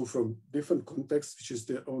coming also from different contexts, which is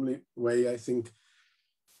the only way I think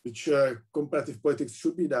which comparative politics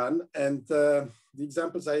should be done. And the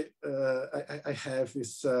examples I have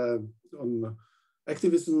is on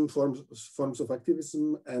activism, forms of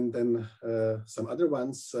activism, and then some other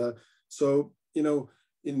ones. So, you know,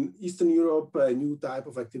 in Eastern Europe, a new type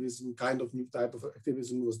of activism,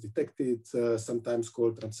 was detected, sometimes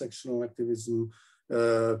called transactional activism,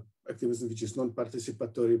 activism which is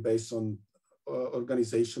non-participatory based on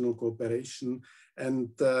organizational cooperation.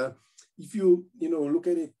 And if you look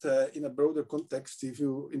at it in a broader context, if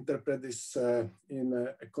you interpret this in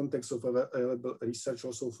a context of available research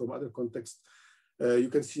also from other contexts, you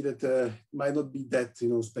can see that it might not be that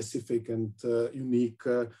specific and unique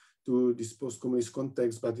to this post-communist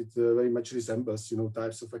context, but it very much resembles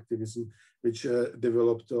types of activism which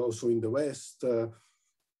developed also in the West,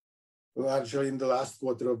 largely in the last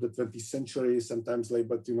quarter of the 20th century, sometimes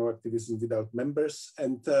labeled activism without members.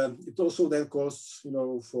 And it also then calls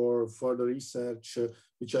for further research,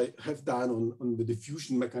 which I have done on the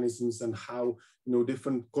diffusion mechanisms and how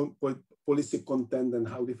different policy content and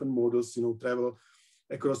how different models travel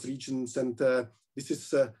across regions. And this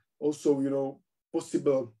is also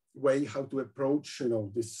possible way how to approach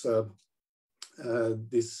this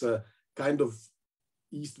kind of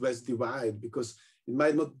East-West divide, because it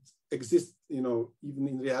might not exist even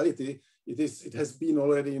in reality. It has been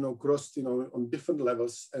already crossed on different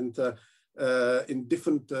levels and in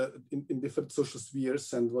different social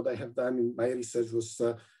spheres. And what I have done in my research was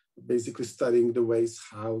basically studying the ways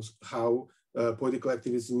how political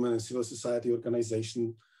activism and civil society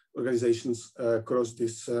organizations cross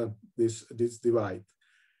this divide.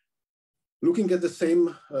 Looking at the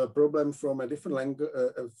same problem from a different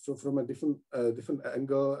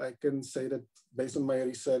angle, I can say that based on my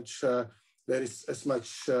research, there is as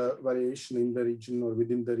much variation in the region or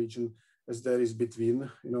within the region as there is between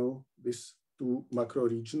these two macro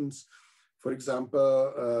regions. For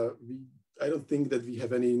example, I don't think that we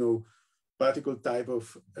have any particular type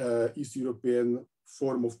of East European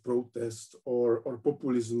form of protest or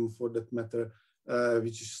populism for that matter,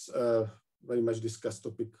 which is very much discussed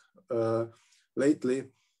topic lately.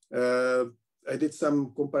 I did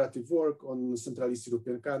some comparative work on Central East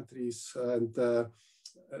European countries and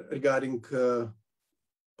regarding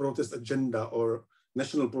protest agenda or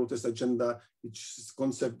national protest agenda, which is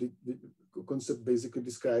concept basically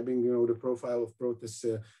describing the profile of protests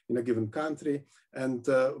in a given country. And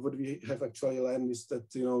what we have actually learned is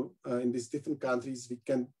that in these different countries we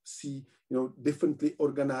can see differently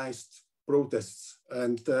organized protests.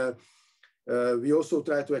 And we also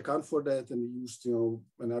try to account for that, and we used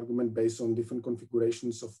an argument based on different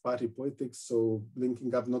configurations of party politics. So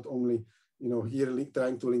linking up not only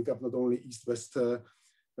trying to link up not only East-West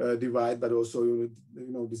divide, but also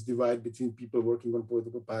this divide between people working on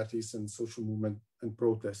political parties and social movement and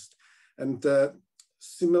protest. And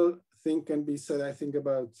similar thing can be said, I think,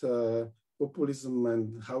 about populism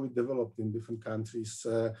and how it developed in different countries.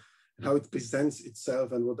 How it presents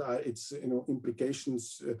itself and what are its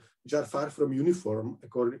implications, which are far from uniform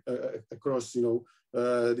across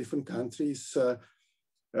different countries.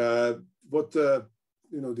 The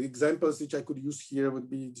examples which I could use here would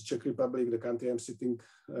be the Czech Republic, the country I'm sitting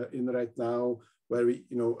in right now, where we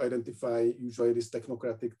identify usually this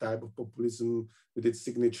technocratic type of populism with its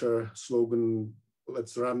signature slogan,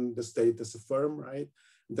 "Let's run the state as a firm," right?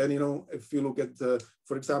 And then if you look at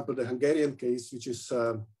for example, the Hungarian case, which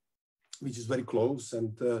is very close,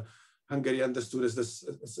 and Hungary understood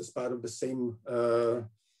as part of the same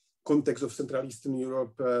context of Central Eastern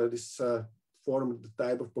Europe, this form, the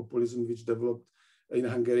type of populism which developed in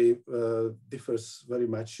Hungary differs very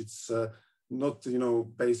much. It's not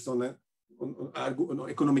based on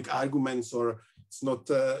economic arguments, or it's not.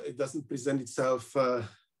 It doesn't present itself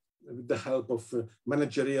with the help of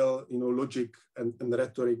managerial logic and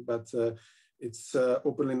rhetoric, but it's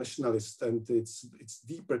openly nationalist, and it's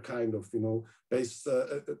deeper kind of, based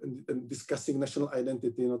in discussing national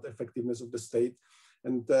identity, not effectiveness of the state.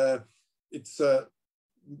 And its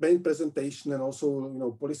main presentation and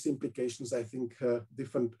also, policy implications, I think,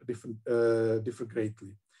 differ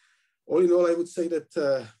greatly. All in all, I would say that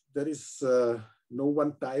there is no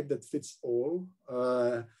one type that fits all,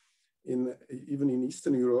 even in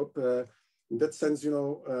Eastern Europe. In that sense,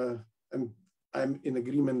 and I'm in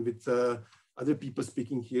agreement with other people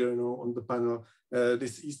speaking here, on the panel.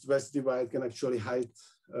 This East-West divide can actually hide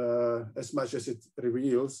as much as it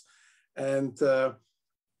reveals, and to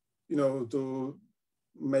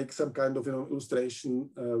make some kind of illustration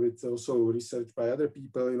with also research by other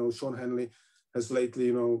people. Sean Henley has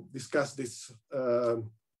lately discussed this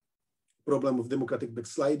problem of democratic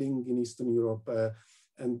backsliding in Eastern Europe,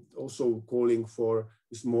 and also calling for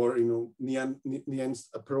this more nuanced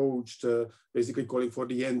approach, basically calling for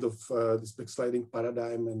the end of this backsliding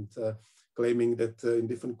paradigm, and claiming that in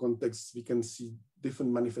different contexts we can see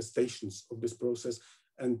different manifestations of this process.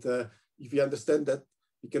 And if we understand that,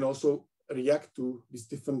 we can also react to these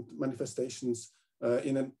different manifestations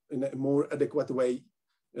in a more adequate way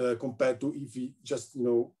compared to if we just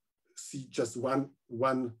see just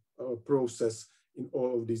one process in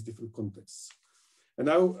all of these different contexts. And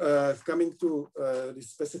now coming to the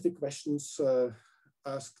specific questions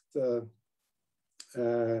asked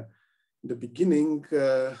in the beginning,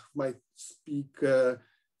 might speak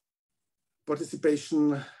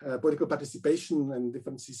political participation and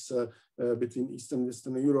differences between Eastern and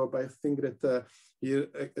Western Europe. I think that here,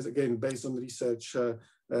 again, based on research,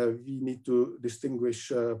 we need to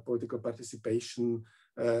distinguish political participation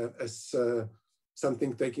as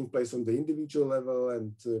something taking place on the individual level,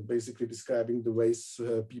 and basically describing the ways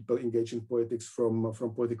people engage in politics from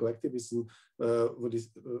political activism,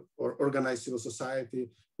 or organized civil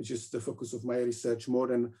society, which is the focus of my research, more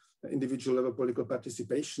than individual level political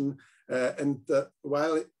participation. And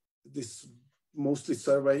while this mostly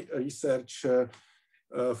survey research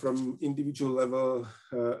from individual level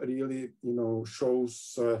really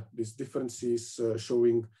shows these differences,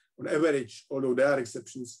 showing on average, although there are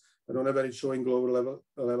exceptions, but on average showing lower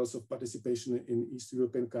levels of participation in East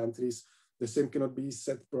European countries. The same cannot be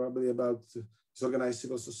said probably about organized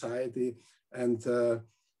civil society. And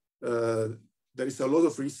there is a lot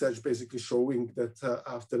of research basically showing that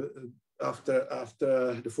after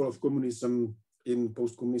the fall of communism in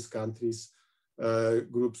post-communist countries,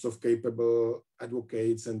 groups of capable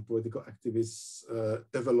advocates and political activists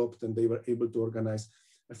developed, and they were able to organize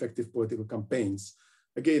effective political campaigns.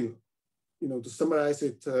 Again, to summarize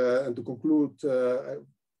it and to conclude, I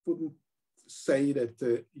wouldn't say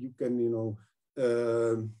that you can,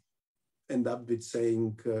 end up with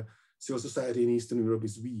saying civil society in Eastern Europe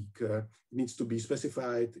is weak. It needs to be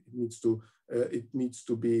specified. It needs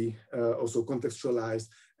to be also contextualized.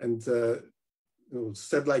 And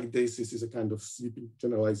said like this is a kind of sweeping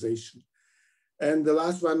generalization. And the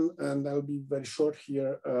last one, and I'll be very short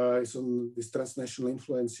here, is on these transnational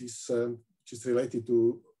influences, which is related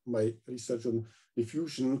to my research on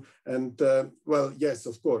diffusion. And well, yes,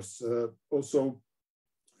 of course, also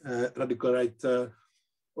radical right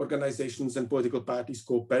organizations and political parties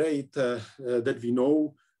cooperate, that we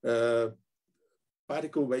know.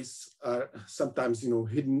 Particle ways are sometimes,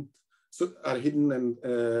 hidden and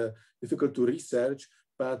difficult to research.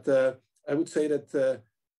 But I would say that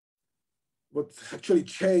what actually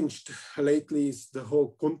changed lately is the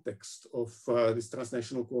whole context of this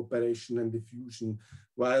transnational cooperation and diffusion.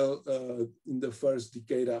 While in the first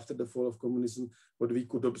decade after the fall of communism, what we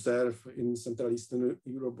could observe in Central Eastern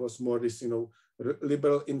Europe was more this,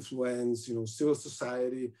 liberal influence, civil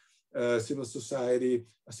society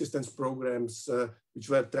assistance programs, which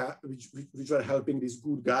were helping these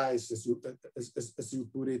good guys, as you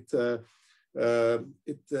put it.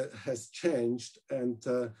 It has changed, and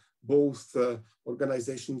both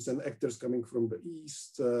organizations and actors coming from the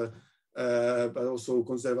East, but also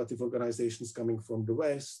conservative organizations coming from the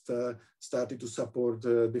West, started to support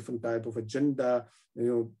a different type of agenda,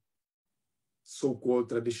 so-called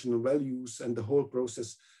traditional values, and the whole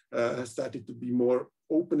process has started to be more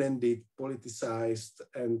open-ended, politicized,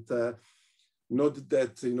 and not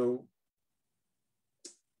that,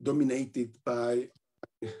 dominated by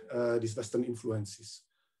these Western influences.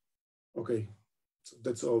 Okay, so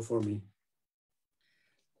that's all for me.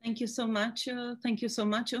 Thank you so much. Thank you so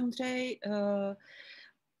much, Ondrej.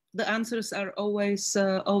 The answers are always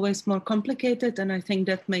more complicated, and I think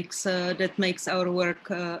that makes our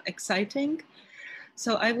work exciting.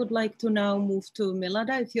 So I would like to now move to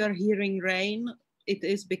Milada. If you are hearing rain, it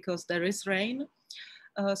is because there is rain.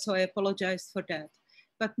 So I apologize for that.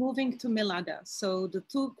 But moving to Milada, so the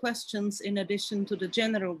two questions in addition to the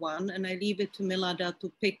general one, and I leave it to Milada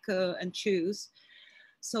to pick and choose.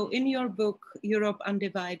 So in your book, Europe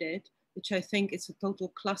Undivided, which I think is a total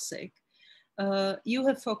classic, you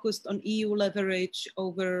have focused on EU leverage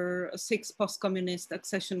over 6 post-communist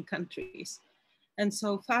accession countries. And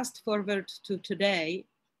so fast forward to today,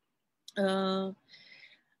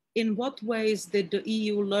 in what ways did the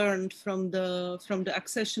EU learn from the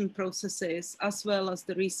accession processes, as well as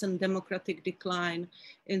the recent democratic decline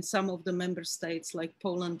in some of the member states like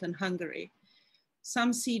Poland and Hungary?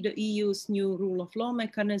 Some see the EU's new rule of law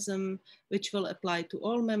mechanism, which will apply to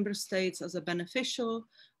all member states, as a beneficial.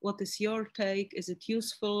 What is your take? Is it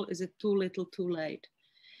useful? Is it too little, too late?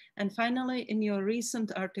 And finally, in your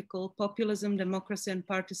recent article, Populism, Democracy and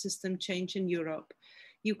Party System Change in Europe,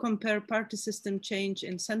 you compare party system change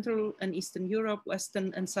in Central and Eastern Europe,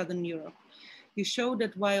 Western and Southern Europe. You show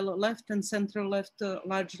that while left and central left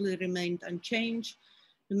largely remained unchanged,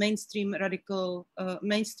 the mainstream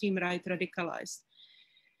right radicalized.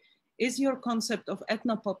 Is your concept of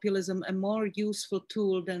ethnopopulism a more useful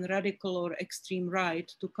tool than radical or extreme right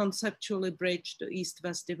to conceptually bridge the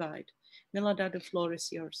East-West divide? Milada, the floor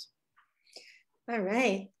is yours. All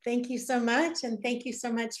right, thank you so much. And thank you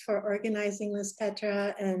so much for organizing this,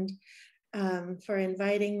 Petra, and for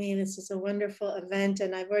inviting me. This is a wonderful event,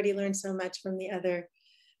 and I've already learned so much from the other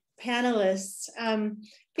panelists.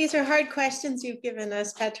 These are hard questions you've given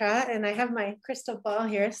us, Petra, and I have my crystal ball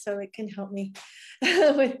here so it can help me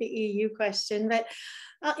with the EU question. But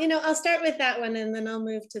I'll start with that one, and then I'll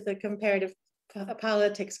move to the comparative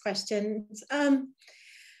politics questions.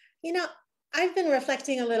 I've been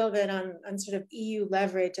reflecting a little bit on sort of EU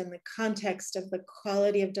leverage and the context of the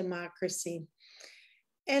quality of democracy.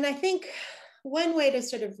 And I think one way to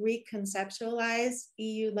sort of reconceptualize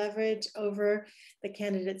EU leverage over the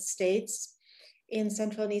candidate states in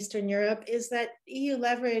Central and Eastern Europe is that EU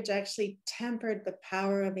leverage actually tempered the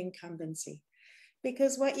power of incumbency.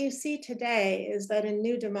 Because what you see today is that in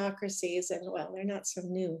new democracies, and well, they're not so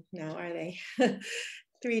new now, are they?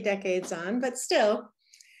 3 decades on, but still,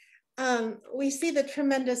 we see the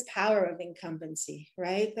tremendous power of incumbency,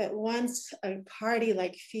 right? That once a party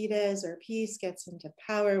like Fidesz or PiS gets into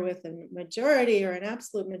power with a majority or an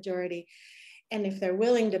absolute majority, and if they're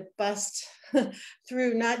willing to bust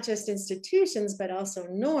through not just institutions, but also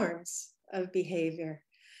norms of behavior,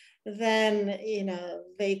 then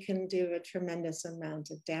they can do a tremendous amount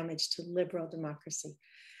of damage to liberal democracy.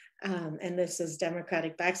 And this is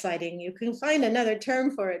democratic backsliding. You can find another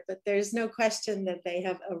term for it, but there's no question that they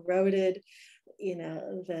have eroded,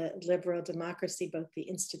 the liberal democracy, both the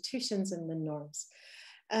institutions and the norms.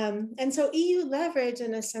 And so EU leverage,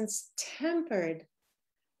 in a sense, tempered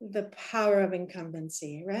the power of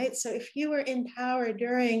incumbency, right? So if you were in power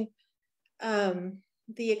during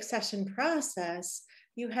the accession process,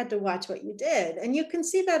 you had to watch what you did. And you can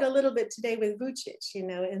see that a little bit today with Vučić,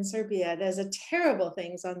 in Serbia. There's a terrible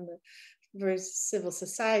things on the civil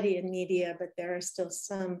society and media, but there are still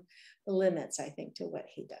some limits, I think, to what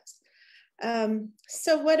he does.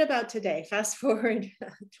 So what about today? Fast forward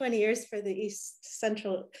 20 years for the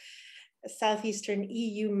Southeastern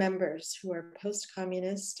EU members who are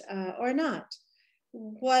post-communist or not.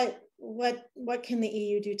 What can the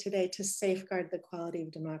EU do today to safeguard the quality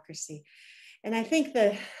of democracy? And I think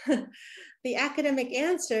the academic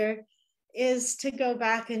answer is to go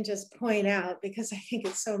back and just point out, because I think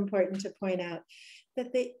it's so important to point out,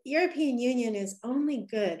 that the European Union is only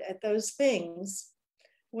good at those things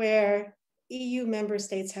where EU member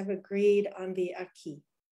states have agreed on the acquis.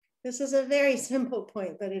 This is a very simple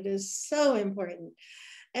point, but it is so important.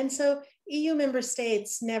 And so EU member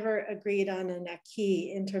states never agreed on an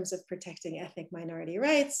acquis in terms of protecting ethnic minority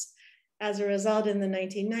rights. As a result, in the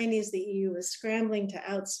 1990s, the EU was scrambling to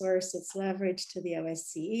outsource its leverage to the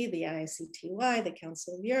OSCE, the ICTY, the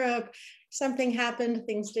Council of Europe. Something happened,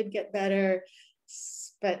 things did get better,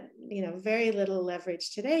 but very little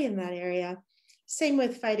leverage today in that area. Same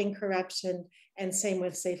with fighting corruption, and same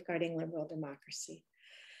with safeguarding liberal democracy.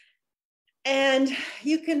 And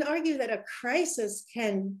you can argue that a crisis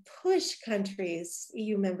can push countries,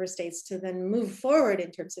 EU member states, to then move forward in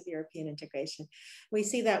terms of European integration. We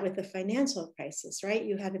see that with the financial crisis, right?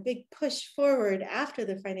 You had a big push forward after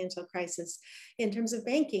the financial crisis in terms of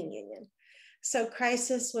banking union. So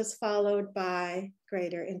crisis was followed by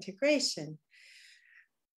greater integration.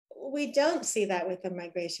 We don't see that with the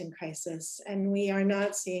migration crisis, and we are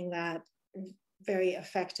not seeing that very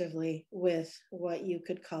effectively with what you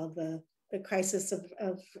could call the crisis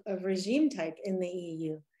of regime type in the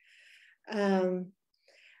EU.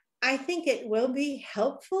 I think it will be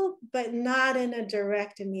helpful, but not in a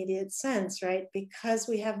direct, immediate sense, right? Because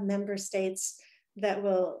we have member states that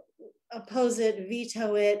will oppose it,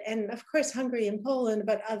 veto it, and of course, Hungary and Poland,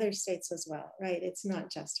 but other states as well, right? It's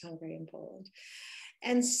not just Hungary and Poland.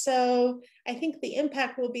 And so I think the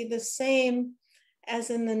impact will be the same as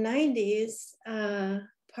in the 90s.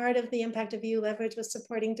 Part of the impact of EU leverage was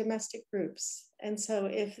supporting domestic groups. And so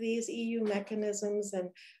if these EU mechanisms and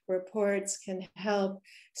reports can help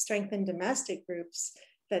strengthen domestic groups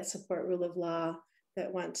that support rule of law,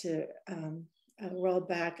 that want to roll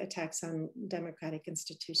back attacks on democratic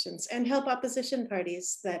institutions, and help opposition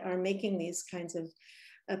parties that are making these kinds of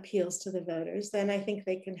appeals to the voters, then I think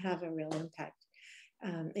they can have a real impact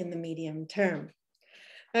in the medium term.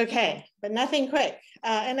 Okay, but nothing quick.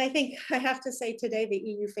 And I think I have to say today, the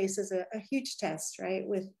EU faces a huge test, right?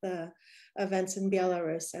 With the events in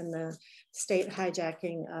Belarus and the state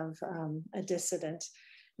hijacking of a dissident.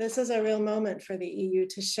 This is a real moment for the EU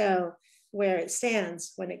to show where it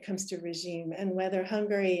stands when it comes to regime, and whether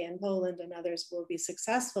Hungary and Poland and others will be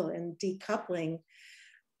successful in decoupling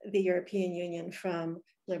the European Union from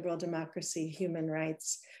liberal democracy, human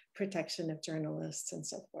rights, protection of journalists, and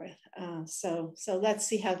so forth. So let's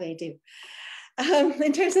see how they do.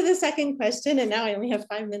 In terms of the second question, and now I only have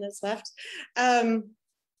 5 minutes left,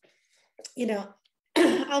 you know,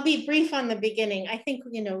 I'll be brief on the beginning. I think,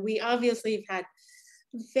 you know, we obviously have had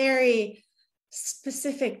very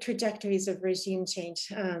specific trajectories of regime change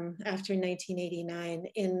after 1989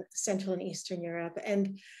 in Central and Eastern Europe.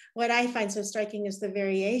 And what I find so striking is the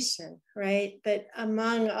variation, right? That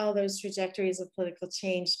among all those trajectories of political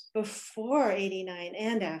change before 89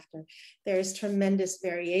 and after, there's tremendous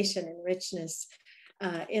variation and richness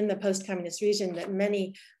in the post-communist region that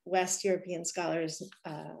many West European scholars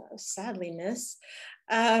sadly miss.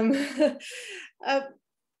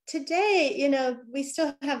 Today, you know, we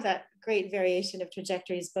still have that great variation of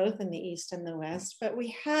trajectories, both in the East and the West, but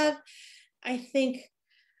we have, I think,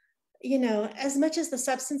 you know, as much as the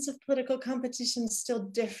substance of political competition still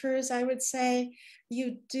differs, I would say,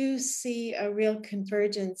 you do see a real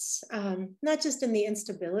convergence, not just in the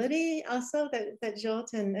instability also that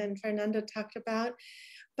Zsolt and Fernando talked about,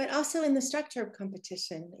 but also in the structure of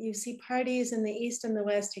competition. You see parties in the East and the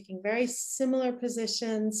West taking very similar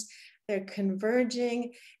positions. They're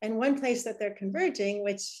converging. And one place that they're converging,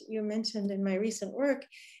 which you mentioned in my recent work,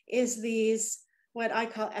 is these, what I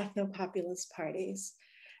call ethno-populist parties.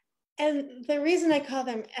 And the reason I call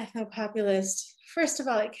them ethno-populist, first of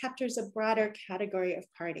all, it captures a broader category of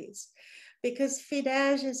parties, because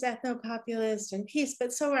Fidesz is ethno-populist and peace,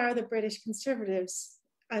 but so are the British Conservatives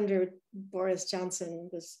under Boris Johnson,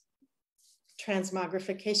 this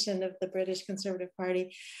transmogrification of the British Conservative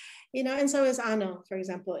Party. You know, and so is ANO, for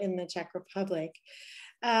example, in the Czech Republic.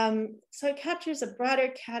 So it captures a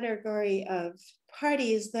broader category of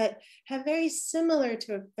parties that have very similar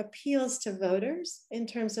to appeals to voters in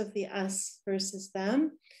terms of the us versus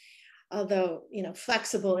them, although, you know,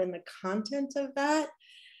 flexible in the content of that.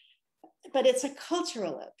 But it's a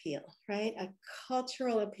cultural appeal, right? A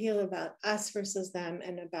cultural appeal about us versus them,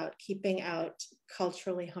 and about keeping out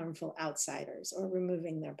culturally harmful outsiders or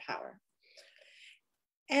removing their power.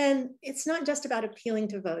 And it's not just about appealing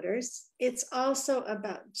to voters, it's also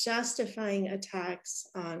about justifying attacks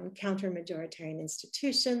on counter-majoritarian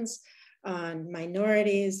institutions, on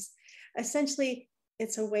minorities. Essentially,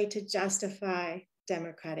 it's a way to justify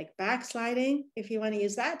democratic backsliding, if you want to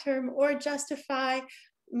use that term, or justify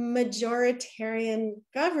majoritarian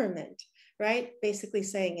government, right? Basically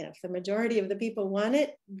saying, you know, if the majority of the people want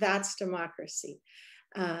it, that's democracy.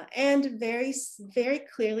 And very, very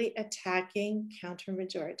clearly attacking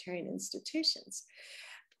counter-majoritarian institutions.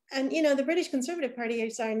 And, you know, the British Conservative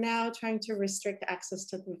parties are now trying to restrict access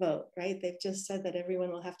to the vote, right? They've just said that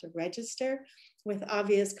everyone will have to register, with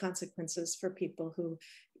obvious consequences for people who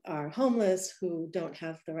are homeless, who don't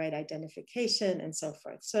have the right identification, and so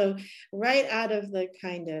forth. So right out of the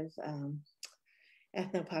kind of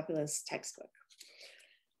ethno-populist textbook.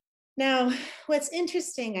 Now, what's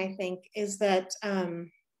interesting, I think, is that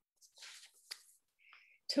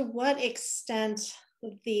to what extent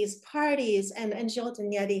these parties, and Zsolt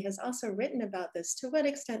and Enyedi has also written about this, to what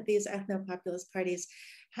extent these ethno-populist parties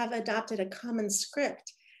have adopted a common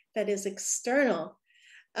script that is external,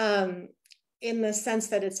 in the sense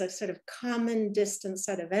that it's a sort of common distant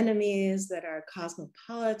set of enemies that are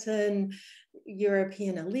cosmopolitan,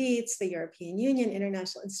 European elites, the European Union,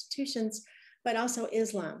 international institutions, but also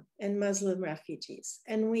Islam and Muslim refugees.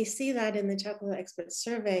 And we see that in the Chapel Expert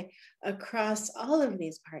Survey across all of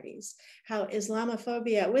these parties, how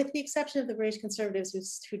Islamophobia, with the exception of the British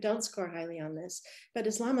Conservatives who don't score highly on this, but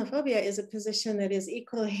Islamophobia is a position that is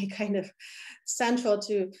equally kind of central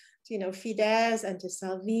to Fidesz and to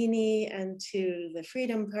Salvini and to the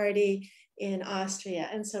Freedom Party in Austria.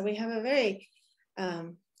 And so we have a very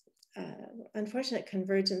unfortunate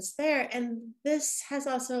convergence there. And this has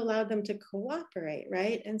also allowed them to cooperate,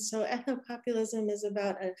 right? And so ethnopopulism is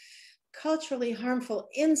about culturally harmful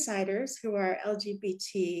insiders who are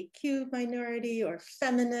LGBTQ minority or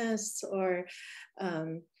feminists or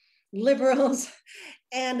liberals,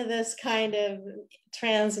 and this kind of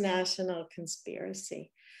transnational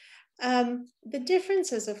conspiracy. The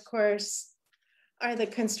differences, of course, are the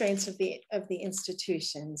constraints of the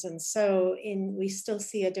institutions. And so we still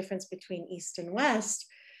see a difference between East and West.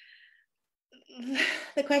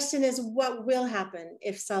 The question is, what will happen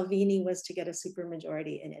if Salvini was to get a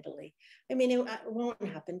supermajority in Italy? I mean, it won't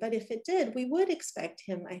happen, but if it did, we would expect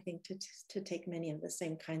him, I think, to take many of the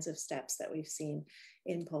same kinds of steps that we've seen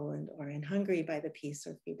in Poland or in Hungary by the PiS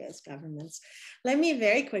or Fidesz governments. Let me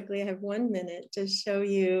very quickly, I have 1 minute to show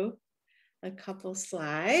you a couple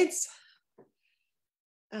slides.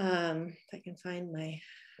 If I can find my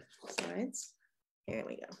slides. Here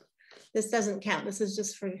we go. This doesn't count. This is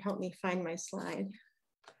just for help me find my slide.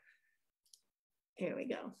 Here we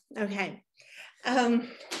go. Okay.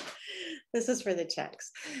 This is for the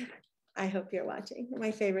Czechs. I hope you're watching.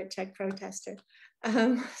 My favorite Czech protester.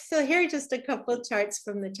 So here are just a couple charts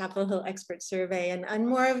from the Chapel Hill Expert Survey, and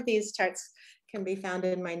more of these charts can be found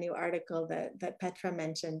in my new article that Petra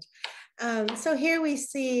mentioned. So here we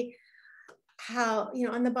see how,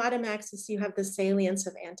 on the bottom axis, you have the salience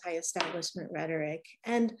of anti-establishment rhetoric,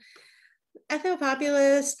 and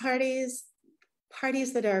ethnopopulist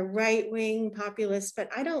parties that are right-wing populists,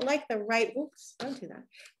 but I don't like the right, oops, don't do that.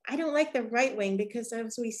 I don't like the right wing because,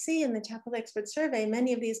 as we see in the Chapel Expert Survey,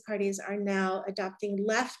 many of these parties are now adopting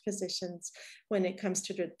left positions when it comes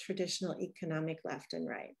to the traditional economic left and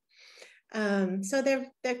right. So they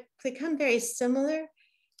become very similar.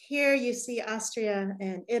 Here you see Austria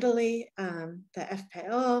and Italy, the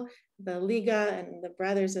FPO, the Liga, and the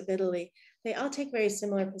Brothers of Italy. They all take very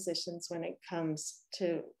similar positions when it comes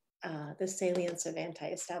to the salience of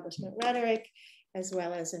anti-establishment rhetoric, as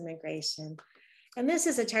well as immigration. And this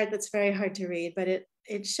is a chart that's very hard to read, but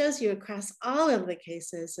it shows you across all of the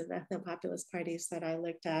cases of ethnopopulist parties that I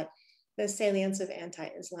looked at, the salience of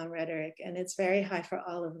anti-Islam rhetoric, and it's very high for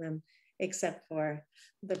all of them, except for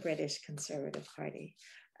the British Conservative Party.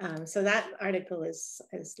 So that article is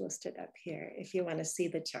listed up here if you want to see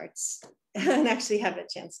the charts and actually have a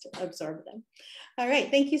chance to absorb them. All right,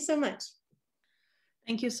 thank you so much.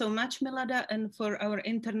 Thank you so much, Milada. And for our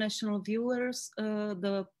international viewers,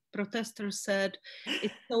 the protesters said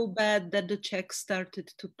it's so bad that the Czechs started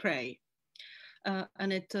to pray.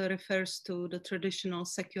 And it refers to the traditional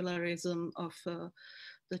secularism of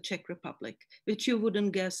the Czech Republic, which you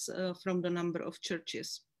wouldn't guess from the number of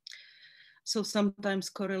churches. So sometimes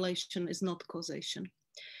correlation is not causation.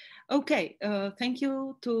 Okay, thank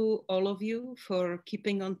you to all of you for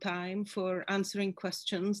keeping on time, for answering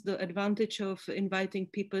questions. The advantage of inviting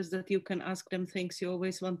people is that you can ask them things you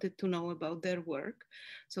always wanted to know about their work.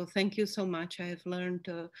 So thank you so much. I have learned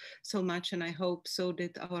so much, and I hope so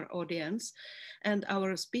did our audience. And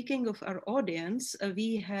speaking of our audience,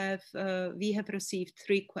 we have received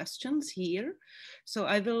 3 questions here. So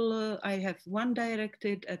I have one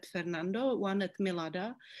directed at Fernando, one at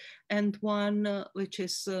Milada, and one which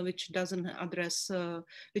doesn't address,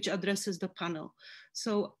 which addresses the panel.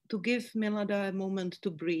 So to give Milada a moment to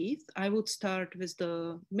breathe, I would start with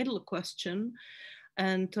the middle question,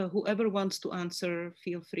 and whoever wants to answer,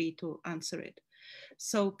 feel free to answer it.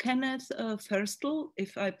 So Kenneth Ferstel,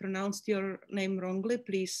 if I pronounced your name wrongly,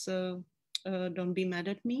 please don't be mad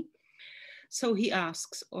at me. So he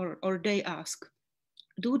asks, or they ask,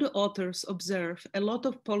 do the authors observe a lot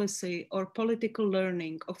of policy or political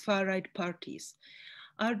learning of far-right parties?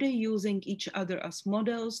 Are they using each other as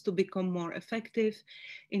models to become more effective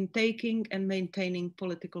in taking and maintaining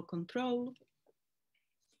political control?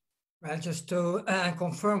 Well, just to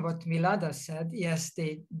confirm what Milada said, yes,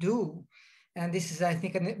 they do. And this is, I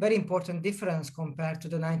think, a very important difference compared to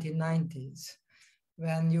the 1990s,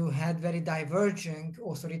 when you had very diverging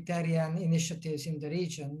authoritarian initiatives in the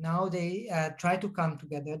region. Now they try to come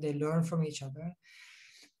together, they learn from each other.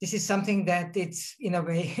 This is something that it's, in a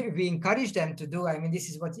way, we encourage them to do. I mean, this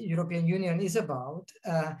is what the European Union is about.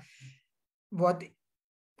 What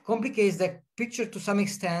complicates the picture to some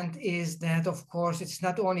extent is that, of course, it's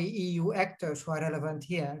not only EU actors who are relevant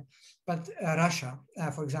here, but Russia,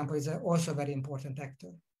 for example, is also a very important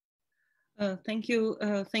actor. Thank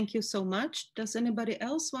you so much. Does anybody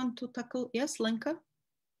else want to tackle? Yes, Lenka?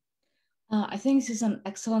 I think this is an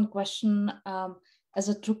excellent question. As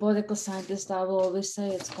a true political scientist, I will always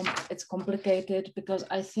say it's complicated because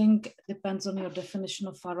I think it depends on your definition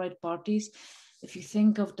of far-right parties. If you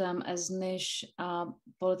think of them as niche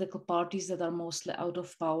political parties that are mostly out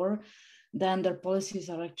of power, then their policies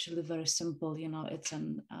are actually very simple. You know, it's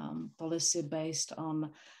an policy based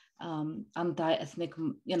on anti-ethnic,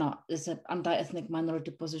 you know, it's an anti-ethnic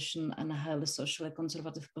minority position and a highly socially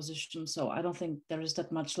conservative position. So I don't think there is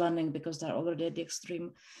that much learning because they're already at the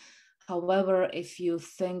extreme. However, if you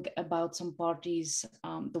think about some parties,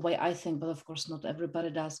 the way I think, but of course not everybody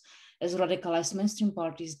does, as radicalized mainstream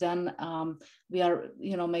parties, then we are,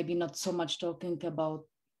 you know, maybe not so much talking about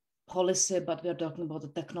policy, but we are talking about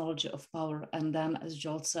the technology of power. And then, as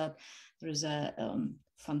Zsolt said, there is a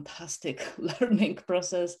fantastic learning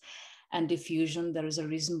process and diffusion. There is a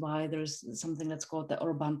reason why there is something that's called the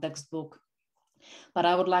Orban textbook. But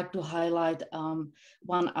I would like to highlight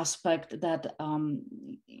one aspect that,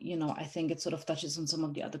 you know, I think it sort of touches on some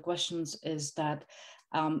of the other questions is that,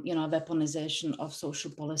 you know, weaponization of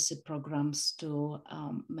social policy programs to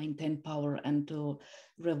maintain power and to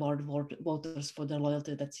reward voters for their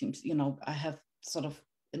loyalty. That seems, you know, I have sort of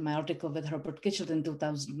in my article with Herbert Kitchell in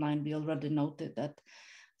 2009, we already noted that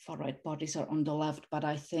far-right parties are on the left, but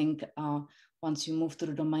I think once you move to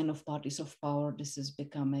the domain of parties of power, this is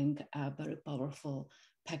becoming a very powerful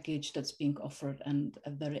package that's being offered and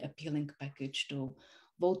a very appealing package to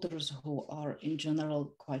voters who are in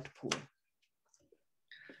general quite poor.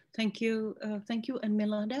 Thank you. Thank you. And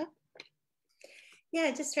Milada?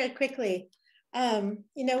 Yeah, just very quickly. You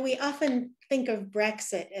know, we often think of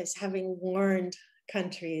Brexit as having warned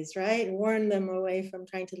countries, right? Warned them away from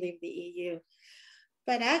trying to leave the EU.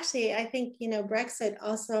 But actually, I think, you know, Brexit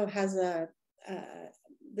also has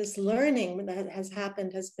this learning that has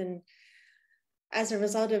happened has been as a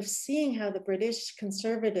result of seeing how the British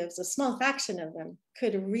Conservatives, a small faction of them,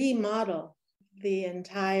 could remodel the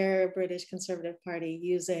entire British Conservative Party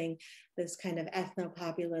using this kind of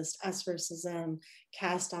ethno-populist us versus them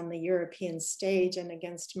cast on the European stage and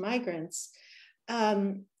against migrants.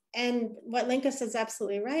 And what Lenka says is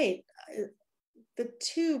absolutely right. The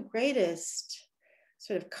two greatest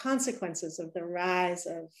sort of consequences of the rise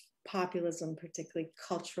of populism, particularly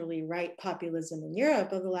culturally right populism in Europe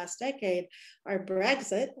over the last decade, are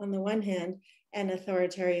Brexit on the one hand and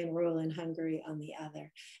authoritarian rule in Hungary on the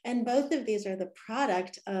other. And both of these are the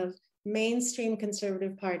product of mainstream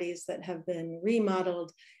conservative parties that have been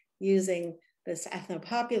remodeled using this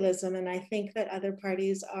ethno-populism. And I think that other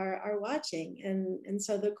parties are watching. And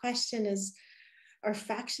so the question is, are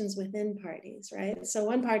factions within parties, right? So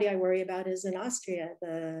one party I worry about is in Austria,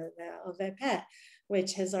 the ÖVP,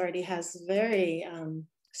 which already has very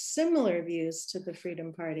similar views to the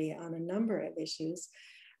Freedom Party on a number of issues,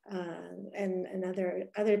 and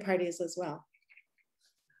other parties as well.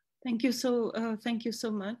 Thank you so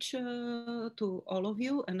much to all of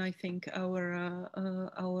you, and I think our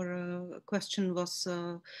question was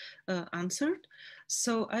answered.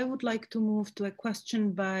 So I would like to move to a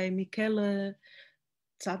question by Michele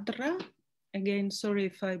Zadra. Again, sorry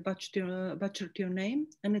if I butchered your name,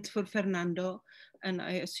 and it's for Fernando, and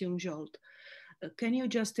I assume Zsolt. Can you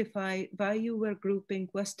justify why you were grouping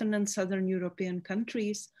Western and Southern European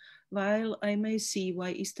countries? While I may see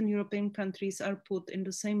why Eastern European countries are put in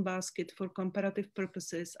the same basket for comparative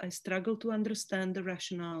purposes, I struggle to understand the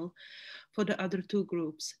rationale for the other two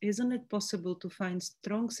groups. Isn't it possible to find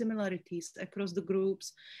strong similarities across the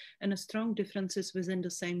groups and strong differences within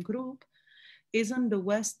the same group? Isn't the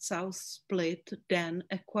West-South split then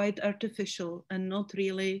a quite artificial and not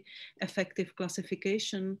really effective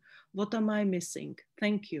classification? What am I missing?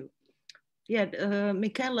 Thank you. Yeah,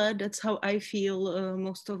 Michele, that's how I feel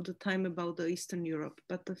most of the time about the Eastern Europe.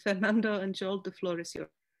 But Fernando and Zsolt, the floor is yours.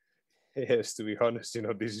 Yes, to be honest, you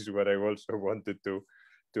know, this is what I also wanted to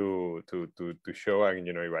show, and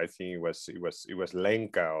you know, I think it was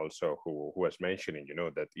Lenka also who was mentioning, you know,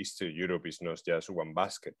 that Eastern Europe is not just one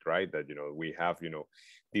basket, right? That, you know, we have, you know,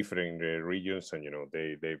 different regions, and you know,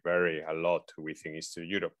 they vary a lot within Eastern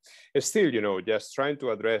Europe. Still, you know, just trying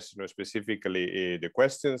to address, you know, specifically the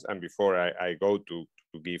questions, and before I go to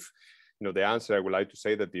give the answer, I would like to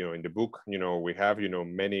say that, in the book, we have,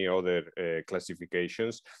 many other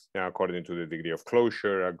classifications according to the degree of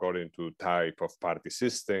closure, according to type of party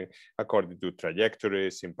system, according to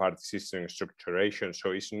trajectories in party system structuration.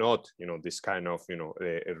 So it's not, this kind of,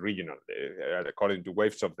 regional, according to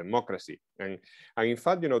waves of democracy. And in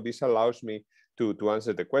fact, this allows me to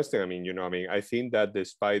answer the question. I think that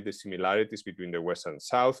despite the similarities between the West and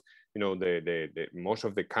South, most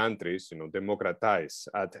of the countries, democratize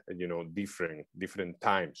at, different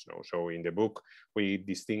times. So in the book, we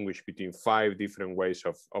distinguish between 5 different ways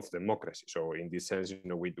of democracy. So in this sense,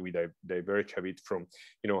 we diverge a bit from,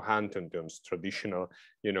 Huntington's traditional,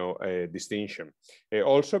 distinction.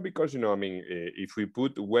 Also because, if we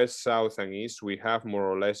put West, South, and East, we have more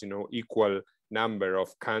or less, equal number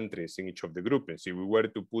of countries in each of the groupings. If we were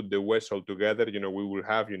to put the West all together, we will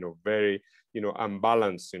have, very,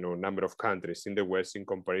 unbalanced, number of countries in the West in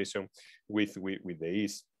comparison with the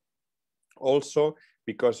East. Also,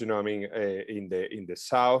 because, in the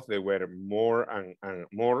South, there were more and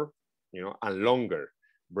more, and longer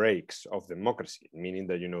breaks of democracy, meaning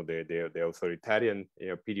that, the authoritarian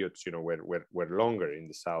periods, were longer in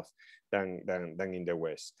the South than in the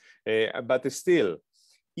West. But still,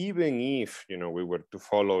 even if, we were to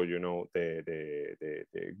follow, the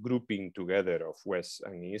grouping together of West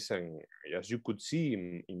and East, and as you could see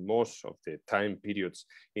in most of the time periods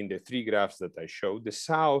in the 3 graphs that I showed, the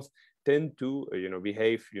South tend to,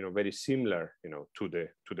 behave, very similar, to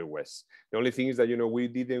the West. The only thing is that, we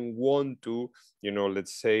didn't want to,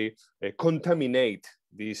 let's say, contaminate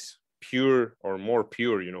this pure or more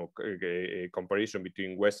pure, comparison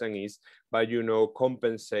between West and East by,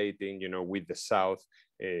 compensating, with the South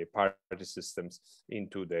party systems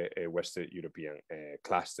into the Western European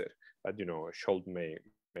cluster. But, Zsolt may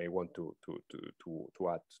want to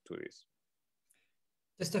add to this.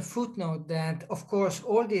 Just a footnote that, of course,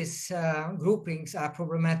 all these groupings are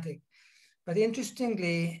problematic. But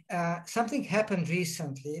interestingly, something happened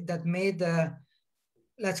recently that made the,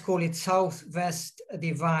 let's call it South-West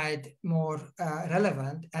divide more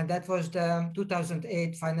relevant, and that was the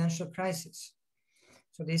 2008 financial crisis.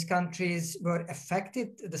 So these countries were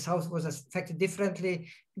affected, the South was affected differently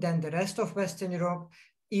than the rest of Western Europe.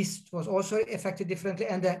 East was also affected differently,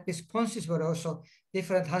 and the responses were also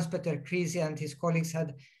different. Hans-Peter Krisi and his colleagues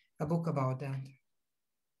had a book about that.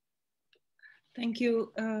 Thank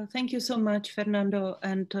you so much, Fernando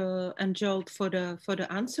and Zsolt, for the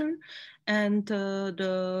answer. And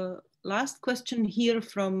the last question here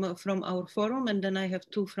from our forum, and then I have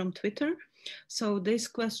 2 from Twitter. So this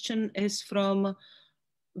question is from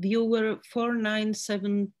viewer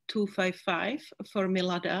 497255 for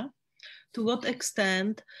Milada. To what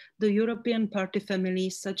extent the European party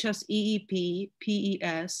families such as EEP,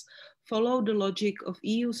 PES, follow the logic of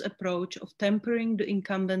EU's approach of tempering the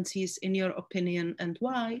incumbencies in your opinion, and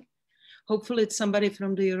why? Hopefully it's somebody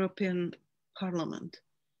from the European Parliament.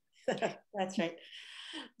 That's right.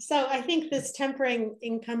 So I think this tempering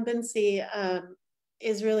incumbency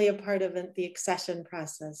is really a part of the accession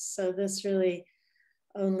process. So this really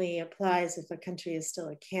only applies if a country is still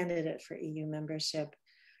a candidate for EU membership.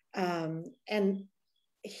 And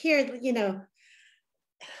here,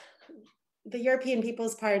 the European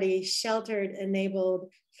People's Party sheltered,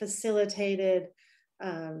 enabled, facilitated,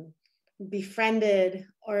 befriended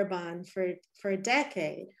Orban for a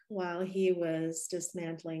decade while he was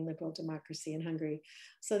dismantling liberal democracy in Hungary.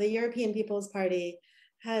 So the European People's Party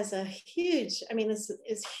has a huge, this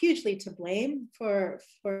is hugely to blame for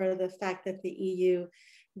the fact that the EU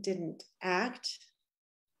didn't act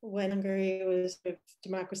when Hungary was,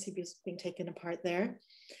 democracy was being taken apart there.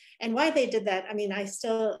 And why they did that, I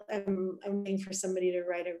still am waiting for somebody to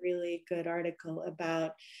write a really good article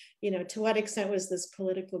about, to what extent was this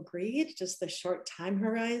political greed, just the short time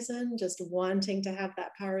horizon, just wanting to have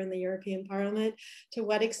that power in the European Parliament? To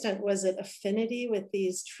what extent was it affinity with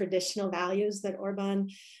these traditional values that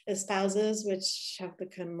Orban espouses, which have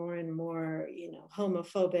become more and more,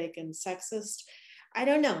 homophobic and sexist? I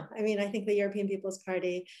don't know. I think the European People's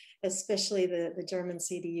Party, especially the German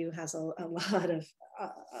CDU, has a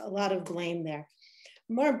lot of blame there.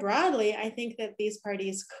 More broadly, I think that these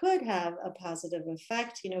parties could have a positive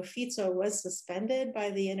effect. Fico was suspended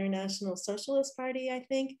by the International Socialist Party, I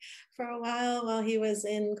think, for a while he was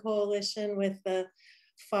in coalition with the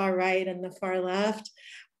far right and the far left.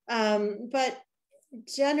 But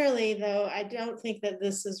generally, though, I don't think that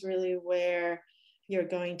this is really where you're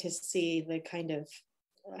going to see the kind of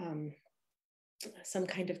some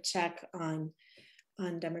kind of check on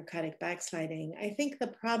democratic backsliding. I think the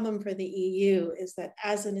problem for the EU is that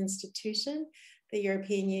as an institution, the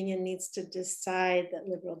European Union needs to decide that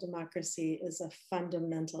liberal democracy is a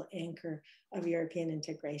fundamental anchor of European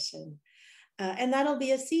integration. And that'll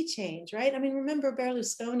be a sea change, right? I mean, remember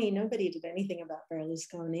Berlusconi, nobody did anything about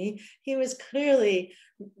Berlusconi. He was clearly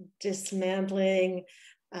dismantling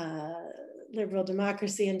liberal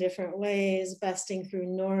democracy in different ways, busting through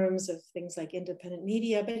norms of things like independent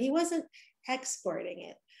media, but he wasn't exporting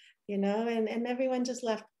it, you know, and everyone just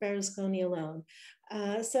left Berlusconi alone.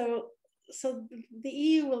 So the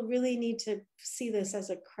EU will really need to see this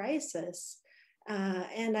as a crisis.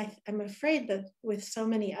 And I'm afraid that with so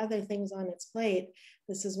many other things on its plate,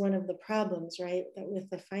 this is one of the problems, right? That with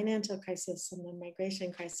the financial crisis and the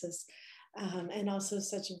migration crisis, and also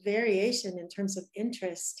such variation in terms of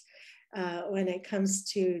interest when it comes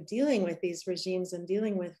to dealing with these regimes and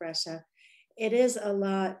dealing with Russia, it is a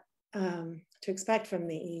lot to expect from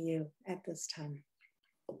the EU at this time.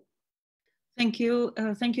 Thank you.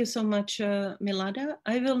 Thank you so much, Milada.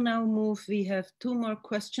 I will now move. We have two more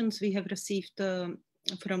questions we have received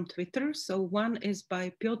from Twitter. So one is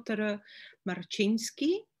by Piotr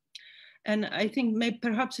Marczynski. And I think maybe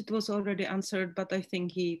perhaps it was already answered, but I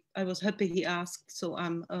think I was happy he asked. So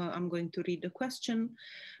I'm going to read the question.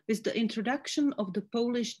 With the introduction of the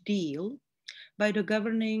Polish deal by the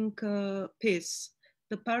governing PiS,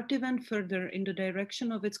 the party went further in the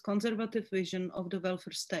direction of its conservative vision of the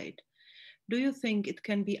welfare state. Do you think it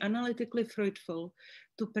can be analytically fruitful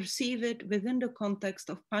to perceive it within the context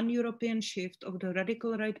of pan-European shift of the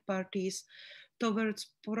radical right parties towards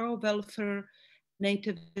pro-welfare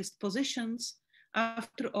nativist positions?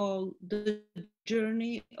 After all, the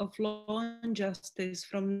journey of law and justice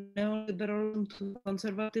from neoliberalism to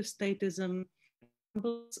conservative statism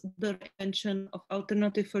resembles the invention of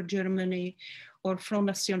Alternative for Germany or Front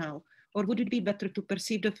National? Or would it be better to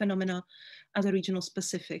perceive the phenomena as a regional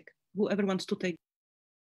specific? Whoever wants to take.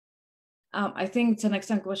 I think it's an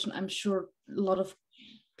excellent question. I'm sure a lot of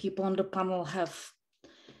people on the panel have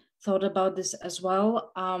thought about this as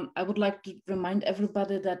well. I would like to remind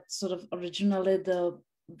everybody that sort of originally the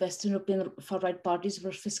Western European far-right parties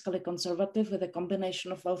were fiscally conservative with a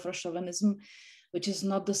combination of welfare chauvinism, which is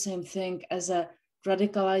not the same thing as a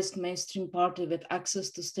radicalized mainstream party with access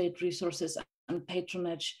to state resources and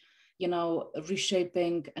patronage, you know,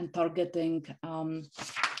 reshaping and targeting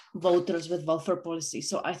voters with welfare policy.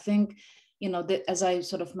 So I think, you know, as I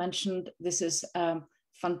sort of mentioned, this is a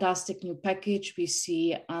fantastic new package. We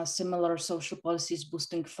see similar social policies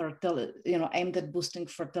boosting fertility, you know, aimed at boosting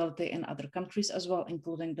fertility in other countries as well,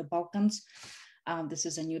 including the Balkans. This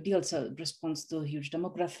is a new deal. It's a response to a huge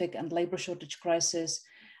demographic and labor shortage crisis.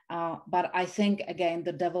 But I think, again,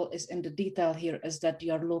 the devil is in the detail here, is that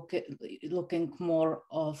you're looking more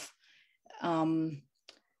of,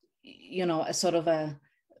 you know, a sort of a,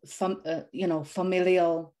 you know,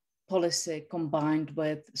 familial policy combined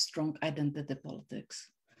with strong identity politics.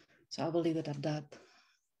 So I will leave it at that.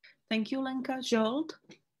 Thank you, Lenka. Zsolt?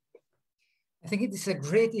 I think it is a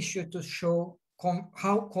great issue to show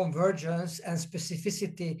how convergence and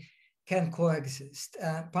specificity can coexist,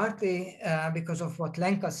 partly because of what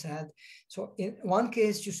Lenka said. So in one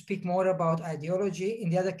case, you speak more about ideology. In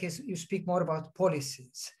the other case, you speak more about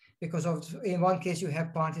policies. Because in one case, you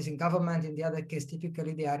have parties in government. In the other case,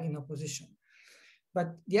 typically they are in opposition.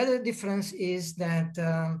 But the other difference is that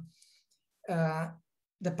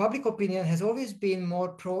the public opinion has always been more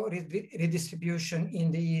pro-redistribution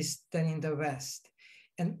in the East than in the West.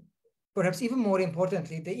 And perhaps even more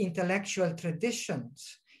importantly, the intellectual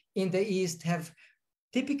traditions in the East have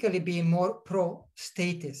typically been more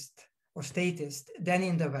pro-statist or statist than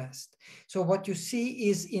in the West. So what you see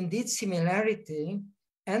is indeed similarity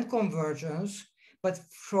and convergence, but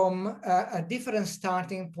from a different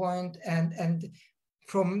starting point and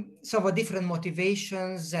from somewhat different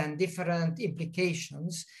motivations and different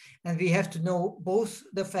implications. And we have to know both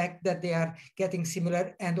the fact that they are getting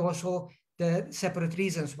similar and also the separate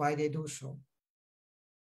reasons why they do so.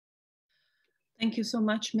 Thank you so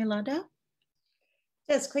much, Milada.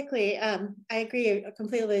 Just quickly, I agree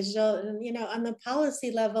completely with Zsolt. And, you know, on the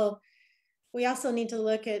policy level, we also need to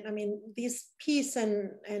look at, I mean, these PiS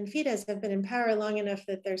and Fidesz have been in power long enough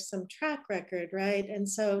that there's some track record, right? And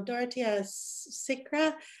so Dorothea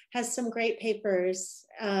Sikra has some great papers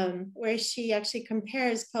where she actually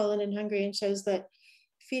compares Poland and Hungary and shows that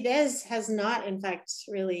Fidesz has not, in fact,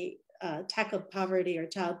 really tackled poverty or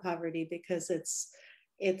child poverty because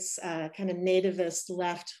its kind of nativist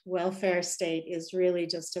left welfare state is really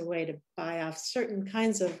just a way to buy off certain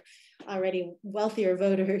kinds of already wealthier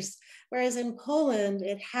voters. Whereas in Poland,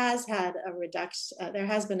 it has had a reduction, there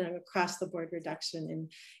has been an across the board reduction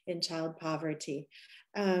in child poverty.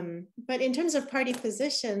 But in terms of party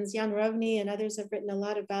positions, Jan Rovny and others have written a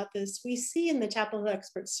lot about this. We see in the Chapel Hill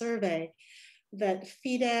Expert Survey that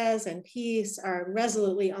Fidesz and PiS are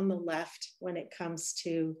resolutely on the left when it comes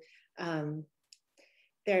to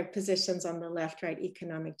their positions on the left-right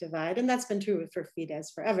economic divide. And that's been true for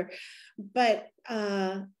Fidesz forever. But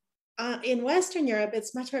in Western Europe,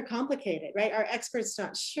 it's much more complicated, right? Our experts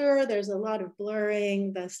not sure, there's a lot of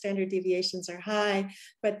blurring, the standard deviations are high,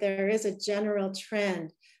 but there is a general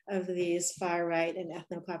trend of these far-right and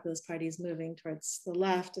ethno-populist parties moving towards the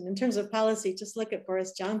left. And in terms of policy, just look at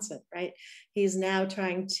Boris Johnson, right? He's now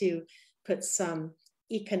trying to put some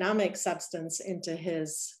economic substance into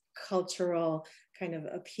his cultural kind of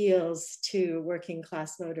appeals to working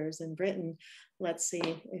class voters in Britain. Let's see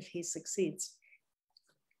if he succeeds.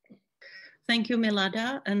 Thank you,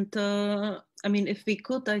 Milada. And I mean, if we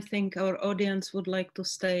could, I think our audience would like to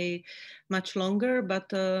stay much longer,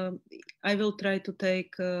 but I will try to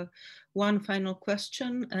take one final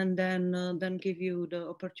question and then give you the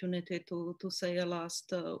opportunity to say a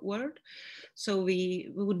last word. So we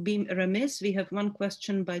would be remiss. We have one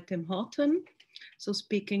question by Tim Houghton. So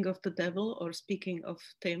speaking of the devil, or speaking of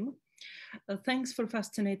Tim, thanks for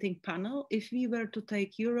fascinating panel. If we were to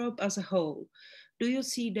take Europe as a whole, do you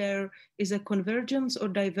see there is a convergence or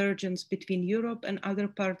divergence between Europe and other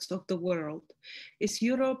parts of the world? Is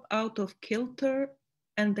Europe out of kilter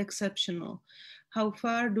and exceptional? How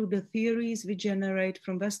far do the theories we generate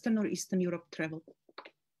from Western or Eastern Europe travel?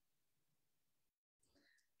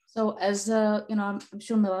 So as, you know, I'm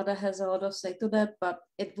sure Milada has a lot to say to that, but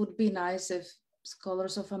it would be nice if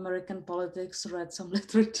scholars of American politics read some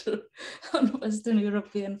literature on Western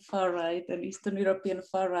European far right and Eastern European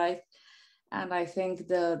far right. And I think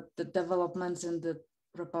the developments in the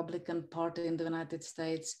Republican Party in the United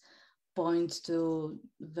States point to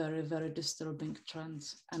very, very disturbing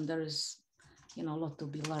trends. And there is, you know, a lot to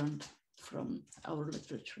be learned from our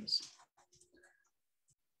literatures.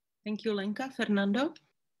 Thank you, Lenka. Fernando?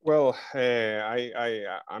 Well,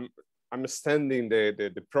 I'm extending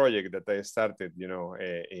the project that I started, you know,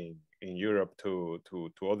 in Europe to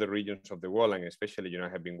other regions of the world, and especially, you know, I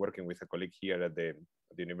have been working with a colleague here at the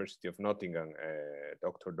University of Nottingham,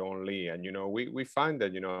 Dr. Don Lee, and you know, we find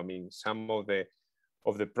that, you know, I mean, some of the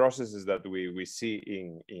processes that we see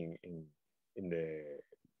in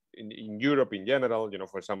Europe in general, you know,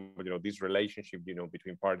 for example, you know, this relationship, you know,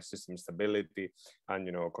 between party system stability and,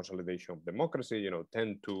 you know, consolidation of democracy, you know,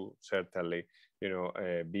 tend to certainly, you know,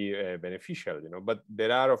 be beneficial, you know, but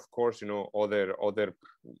there are, of course, you know, other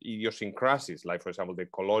idiosyncrasies, like, for example, the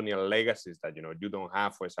colonial legacies that, you know, you don't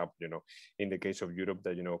have, for example, you know, in the case of Europe,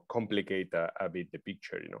 that, you know, complicate a bit the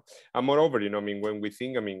picture, you know. And moreover, you know, I mean, when we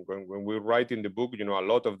think, I mean, when we write in the book, you know, a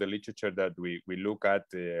lot of the literature that we look at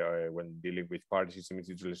when dealing with party system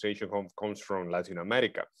institutionalization comes from Latin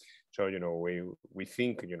America. So, you know, we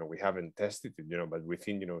think, you know, we haven't tested it, you know, but we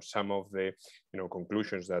think, you know, some of the, you know,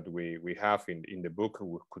 conclusions that we have in the book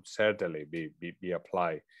could certainly be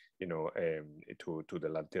applied, you know, to the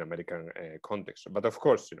Latin American context. But of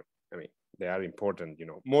course, you know, I mean, they are important, you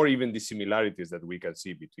know, more even the similarities that we can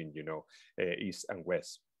see between, you know, East and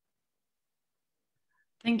West.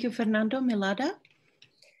 Thank you, Fernando. Milada?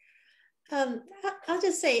 I'll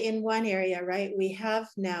just say in one area, right, we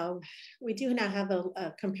do now have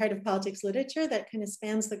a comparative politics literature that kind of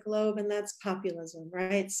spans the globe, and that's populism,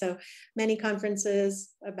 right? So many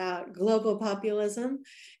conferences about global populism.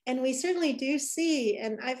 And we certainly do see,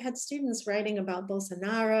 and I've had students writing about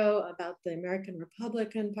Bolsonaro, about the American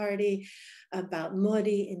Republican Party, about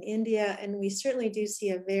Modi in India, and we certainly do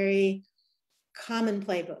see a very common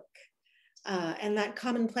playbook. And that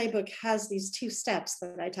common playbook has these two steps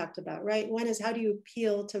that I talked about, right? One is, how do you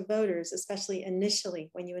appeal to voters, especially initially,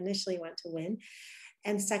 when you initially want to win?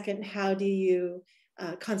 And second, how do you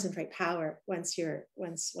concentrate power once you've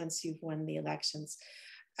won the elections?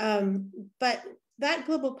 But that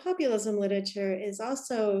global populism literature is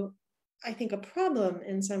also, I think, a problem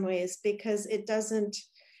in some ways, because it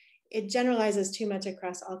generalizes too much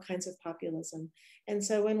across all kinds of populism. And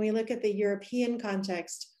so when we look at the European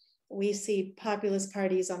context, we see populist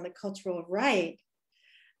parties on the cultural right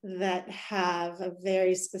that have a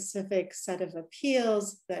very specific set of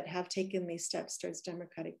appeals, that have taken these steps towards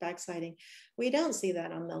democratic backsliding. We don't see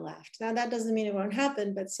that on the left. Now, that doesn't mean it won't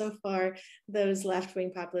happen, but so far, those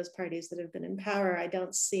left-wing populist parties that have been in power, I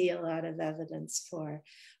don't see a lot of evidence for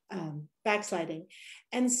backsliding.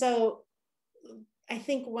 And so I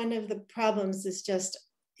think one of the problems is just,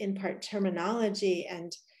 in part, terminology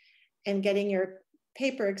and getting your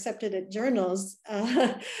paper accepted at journals.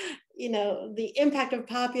 You know, the impact of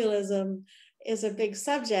populism is a big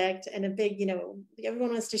subject and a big,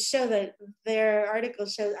 everyone wants to show that their article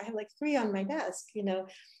shows, I have like 3 on my desk,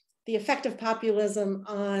 the effect of populism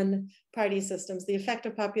on party systems, the effect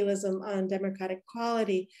of populism on democratic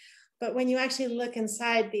quality. But when you actually look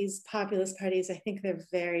inside these populist parties, I think they're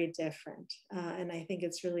very different. And I think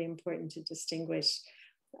it's really important to distinguish,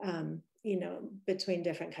 between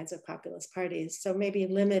different kinds of populist parties. So maybe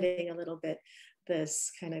limiting a little bit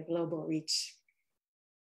this kind of global reach.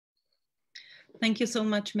 Thank you so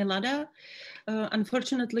much, Milada.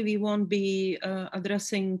 Unfortunately, we won't be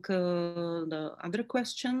addressing the other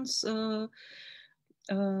questions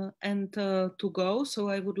to go. So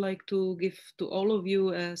I would like to give to all of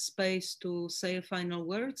you a space to say final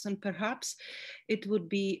words, and perhaps it would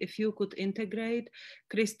be if you could integrate.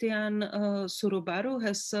 Christian Surubaru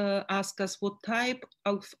has asked us, what type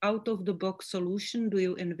of out-of-the-box solution do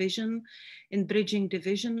you envision in bridging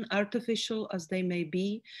division, artificial as they may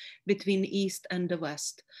be, between East and the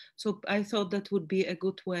West? So I thought that would be a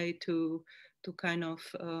good way to kind of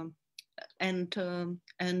end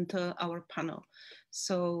our panel.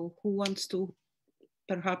 So who wants to,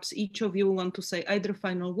 perhaps each of you want to say either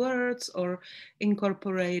final words or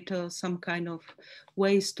incorporate some kind of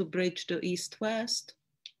ways to bridge the East-West?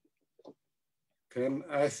 Okay,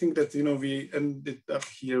 I think that, we ended up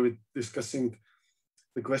here with discussing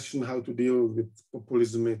the question how to deal with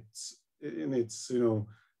populism in its,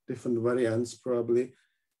 different variants probably.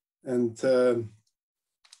 And I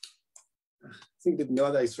think that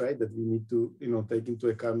Milada is right, that we need to, take into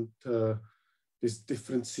account these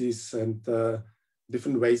differences and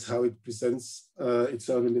different ways how it presents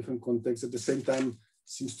itself in different contexts. At the same time, it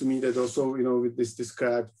seems to me that also, with this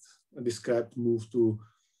described move to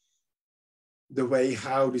the way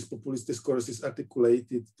how this populist discourse is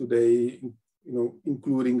articulated today,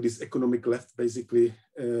 including this economic left basically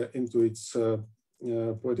into its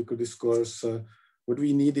political discourse. What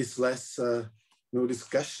we need is less,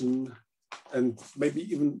 discussion, and maybe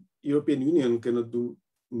even European Union cannot do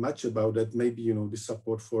much about that. Maybe, the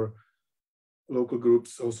support for local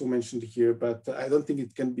groups also mentioned here, but I don't think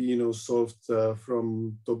it can be, solved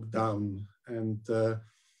from top down. And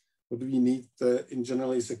what we need in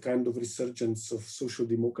general is a kind of resurgence of social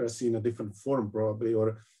democracy in a different form probably,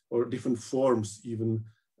 or different forms even.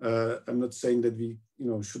 I'm not saying that we,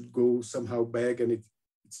 should go somehow back, and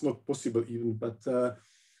it's not possible even, but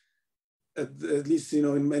at least,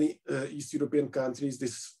 in many East European countries,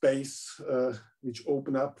 this space which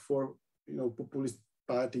opened up for, populist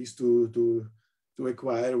parties to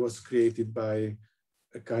acquire was created by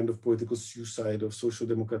a kind of political suicide of social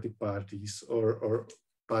democratic parties or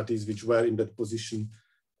parties which were in that position.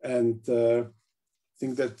 And I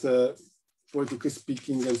think that politically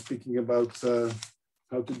speaking and speaking about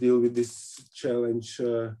how to deal with this challenge,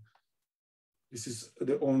 this is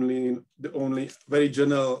the only very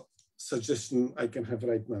general suggestion I can have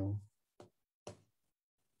right now.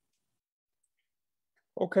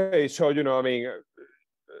 Okay, so,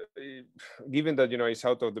 given that, it's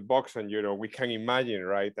out of the box and, we can imagine,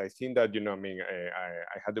 right? I think that,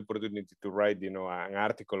 I had the opportunity to write, an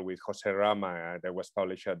article with Jose Rama that was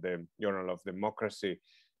published at the Journal of Democracy,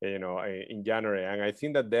 in January. And I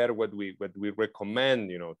think that there, what we recommend,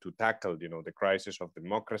 to tackle, the crisis of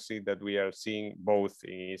democracy that we are seeing both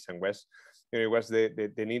in East and West, it was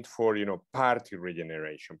the need for, party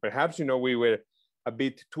regeneration. Perhaps, we were a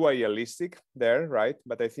bit too idealistic there, right?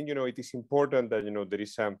 But I think, it is important that, there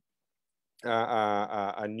is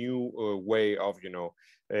a new way of,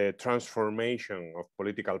 transformation of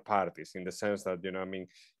political parties, in the sense that,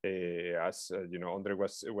 as Ondrej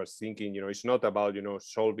was thinking, it's not about,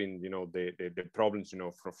 solving, the problems,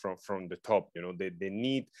 from the top, the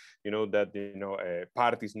need, that,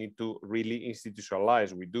 parties need to really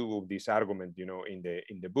institutionalize. We do this argument, in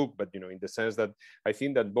the book, but, in the sense that I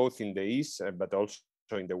think that both in the East, but also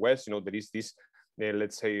in the West, there is this,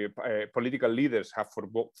 let's say, political leaders have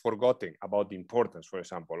forgotten about the importance, for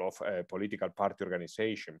example, of political party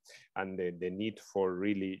organization and the need for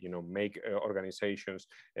really, make organizations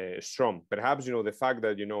strong. Perhaps, the fact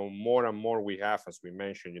that, more and more we have, as we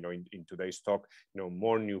mentioned, in today's talk,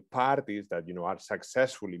 more new parties that, are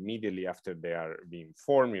successful immediately after they are being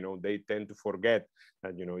formed, they tend to forget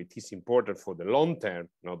that, it is important for the long term,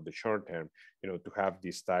 not the short term, to have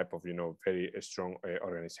this type of, very strong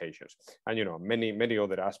organizations. And, many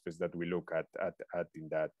other aspects that we look at in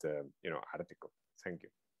that, article. Thank you.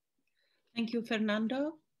 Thank you,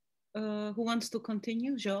 Fernando. Who wants to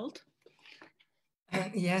continue? Zsolt?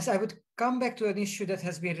 Yes, I would come back to an issue that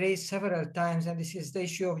has been raised several times, and this is the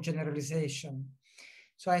issue of generalization.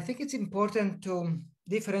 So I think it's important to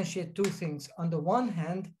differentiate two things. On the one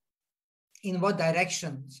hand, in what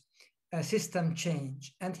directions system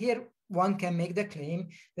change. And here one can make the claim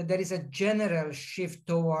that there is a general shift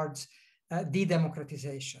towards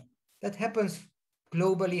de-democratization that happens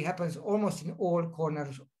globally, happens almost in all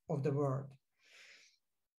corners of the world.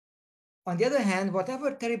 On the other hand,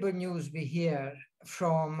 whatever terrible news we hear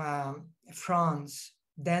from France,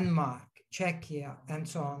 Denmark, Czechia, and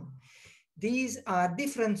so on, these are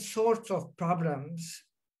different sorts of problems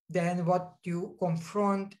than what you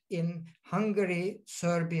confront in Hungary,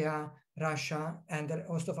 Serbia, Russia, and the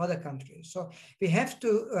host of other countries. So we have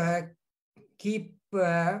to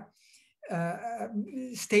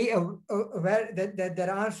stay aware that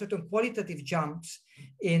there are certain qualitative jumps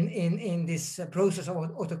in this process of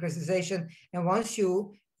autocratization. And once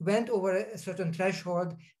you went over a certain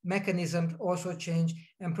threshold, mechanisms also change,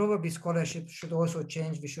 and probably scholarship should also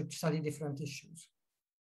change. We should study different issues.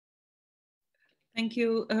 Thank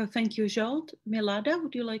you, Zsolt. Milada,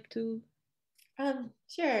 would you like to?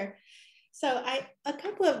 Sure. So a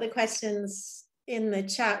couple of the questions in the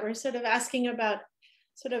chat were sort of asking about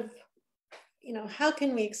how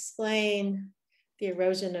can we explain the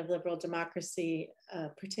erosion of liberal democracy,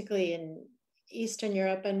 particularly in Eastern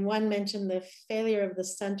Europe? And one mentioned the failure of the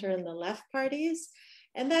center and the left parties.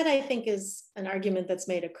 And that, I think, is an argument that's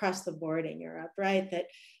made across the board in Europe, right? That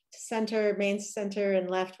main center and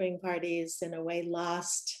left-wing parties in a way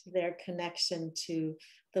lost their connection to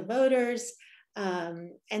the voters.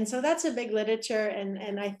 And so that's a big literature,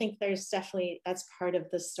 and I think that's part of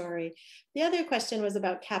the story. The other question was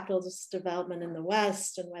about capitalist development in the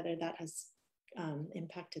West and whether that has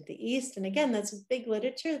impacted the East. And again, that's a big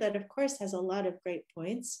literature that of course has a lot of great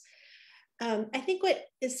points. I think what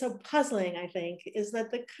is so puzzling, is that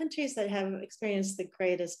the countries that have experienced the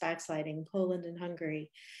greatest backsliding, Poland and Hungary,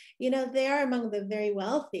 they are among the very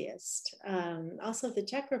wealthiest. Also the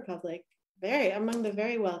Czech Republic, among the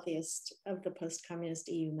very wealthiest of the post-communist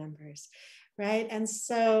EU members, right? And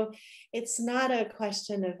so it's not a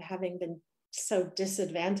question of having been so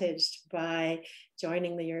disadvantaged by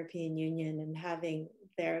joining the European Union and having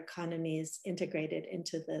their economies integrated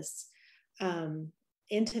into this,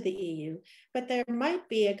 into the EU, but there might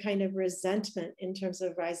be a kind of resentment in terms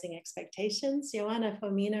of rising expectations. Joanna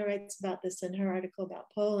Fomina writes about this in her article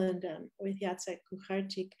about Poland with Jacek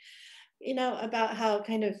Kucharczyk, about how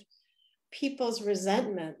kind of people's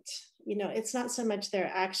resentment, it's not so much their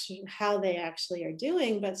action, how they actually are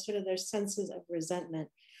doing, but sort of their senses of resentment.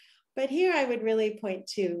 But here I would really point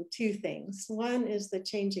to two things. One is the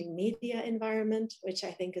changing media environment, which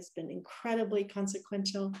I think has been incredibly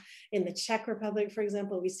consequential. In the Czech Republic, for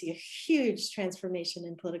example, we see a huge transformation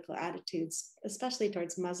in political attitudes, especially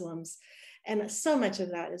towards Muslims. And so much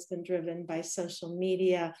of that has been driven by social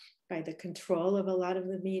media, by the control of a lot of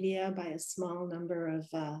the media, by a small number of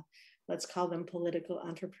let's call them political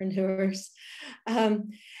entrepreneurs.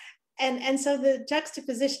 And so the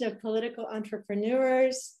juxtaposition of political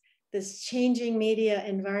entrepreneurs, this changing media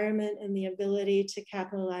environment, and the ability to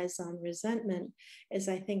capitalize on resentment is,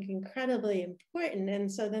 I think, incredibly important.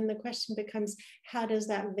 And so then the question becomes, how does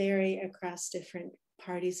that vary across different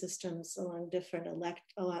party systems, among different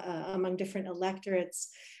electorates?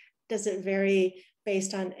 Does it vary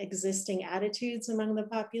based on existing attitudes among the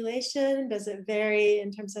population? Does it vary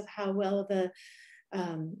in terms of how well the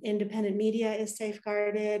independent media is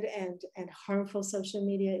safeguarded and harmful social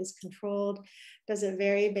media is controlled? Does it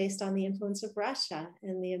vary based on the influence of Russia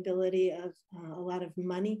and the ability of a lot of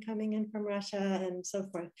money coming in from Russia and so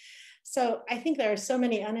forth? So I think there are so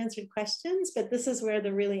many unanswered questions, but this is where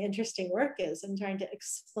the really interesting work is in trying to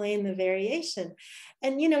explain the variation.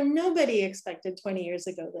 And nobody expected 20 years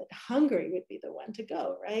ago that Hungary would be the one to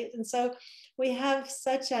go, right? And so we have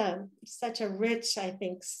such a rich, I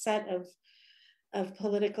think, set of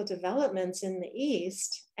political developments in the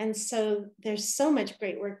East. And so there's so much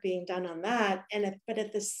great work being done on that. But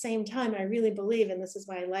at the same time, I really believe, and this is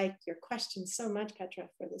why I like your question so much, Petra,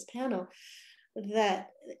 for this panel, that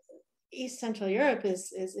East Central Europe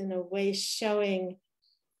is in a way showing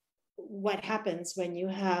what happens when you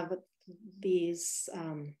have these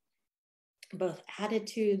both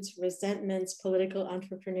attitudes, resentments, political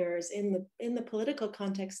entrepreneurs in the political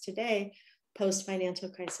context today, post-financial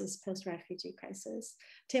crisis, post-refugee crisis.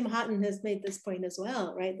 Tim Houghton has made this point as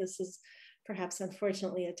well, right? This is perhaps,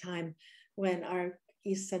 unfortunately, a time when our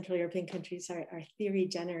East Central European countries are theory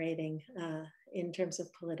generating in terms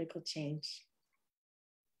of political change.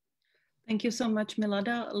 Thank you so much,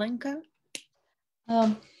 Milada. Lenka?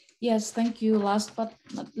 Yes, thank you. Last but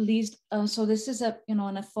not least, so this is a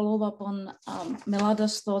follow-up on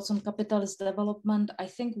Milada's thoughts on capitalist development. I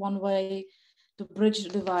think one way to bridge the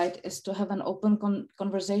divide is to have an open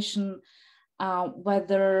conversation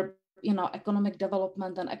whether economic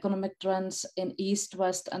development and economic trends in East,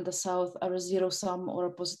 West, and the South are a zero-sum or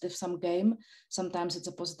a positive-sum game. Sometimes it's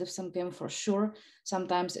a positive-sum game for sure.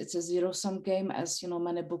 Sometimes it's a zero-sum game, as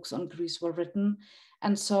many books on Greece were written.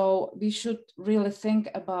 And so we should really think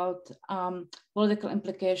about political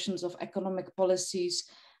implications of economic policies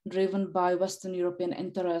driven by Western European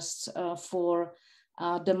interests for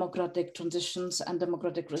democratic transitions and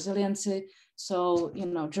democratic resiliency. So,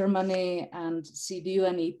 Germany and CDU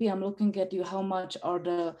and EP, I'm looking at you, how much are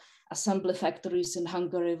the assembly factories in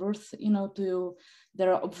Hungary worth, to you?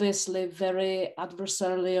 There are obviously very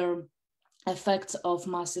adversarial effects of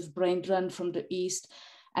massive brain drain from the East,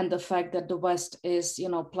 and the fact that the West is,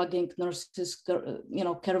 plugging nurses,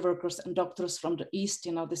 care workers and doctors from the East.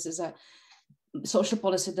 This is a social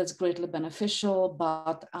policy that's greatly beneficial,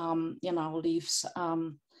 but leaves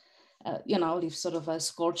sort of a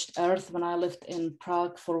scorched earth. When I lived in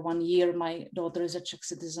Prague for 1 year, my daughter is a Czech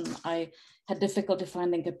citizen. I had difficulty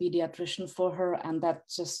finding a pediatrician for her, and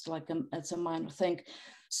that's just like it's a minor thing.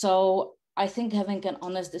 So I think having an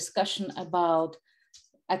honest discussion about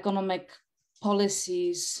economic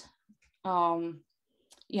policies,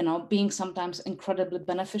 being sometimes incredibly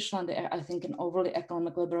beneficial, and I think an overly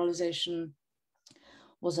economic liberalization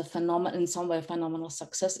was a phenomenon, in some way a phenomenal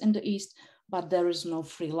success in the East, but there is no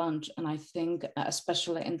free lunch. And I think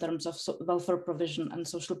especially in terms of welfare provision and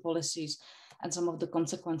social policies and some of the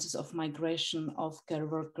consequences of migration of care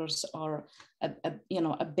workers are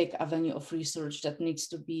a big avenue of research that needs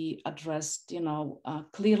to be addressed,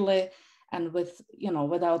 clearly and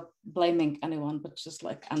without blaming anyone, but just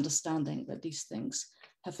like understanding that these things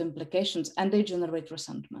have implications and they generate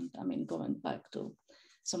resentment. I mean, going back to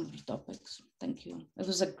some of the topics. Thank you. It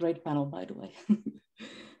was a great panel, by the way.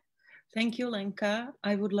 Thank you, Lenka.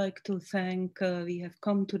 I would like to thank, we have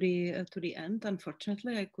come to the end.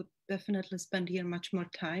 Unfortunately, I could definitely spend here much more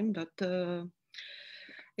time, but the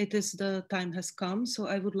time has come. So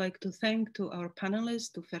I would like to thank to our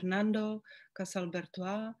panelists, to Fernando, Casal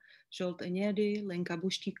Bertoa, Zsolt Enyedi, Lenka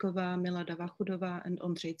Bustikova, Milada Vachudova, and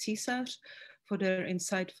Ondrej Cisar for their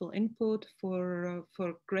insightful input, for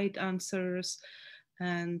great answers,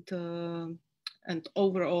 and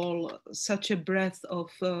overall such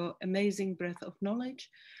a amazing breadth of knowledge.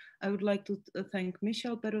 I would like to thank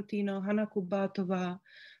Michel Perotino, Hanna Kubatova,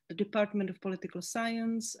 the Department of Political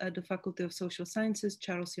Science at the Faculty of Social Sciences,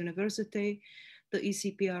 Charles University, the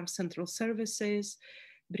ECPR Central Services,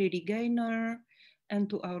 Brady Gaynor, and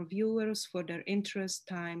to our viewers for their interest,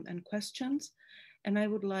 time, and questions. And I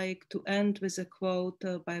would like to end with a quote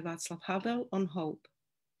by Václav Havel on hope.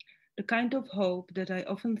 The kind of hope that I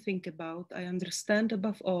often think about, I understand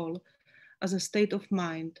above all as a state of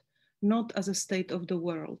mind, not as a state of the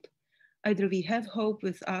world. Either we have hope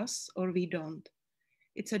with us or we don't.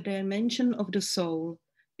 It's a dimension of the soul.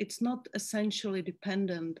 It's not essentially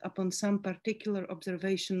dependent upon some particular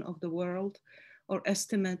observation of the world or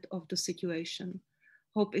estimate of the situation.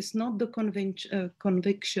 Hope is not the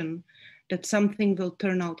conviction that something will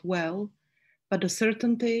turn out well, but the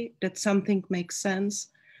certainty that something makes sense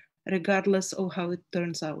regardless of how it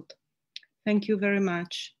turns out. Thank you very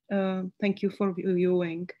much. Thank you for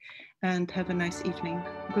viewing and have a nice evening.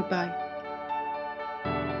 Goodbye.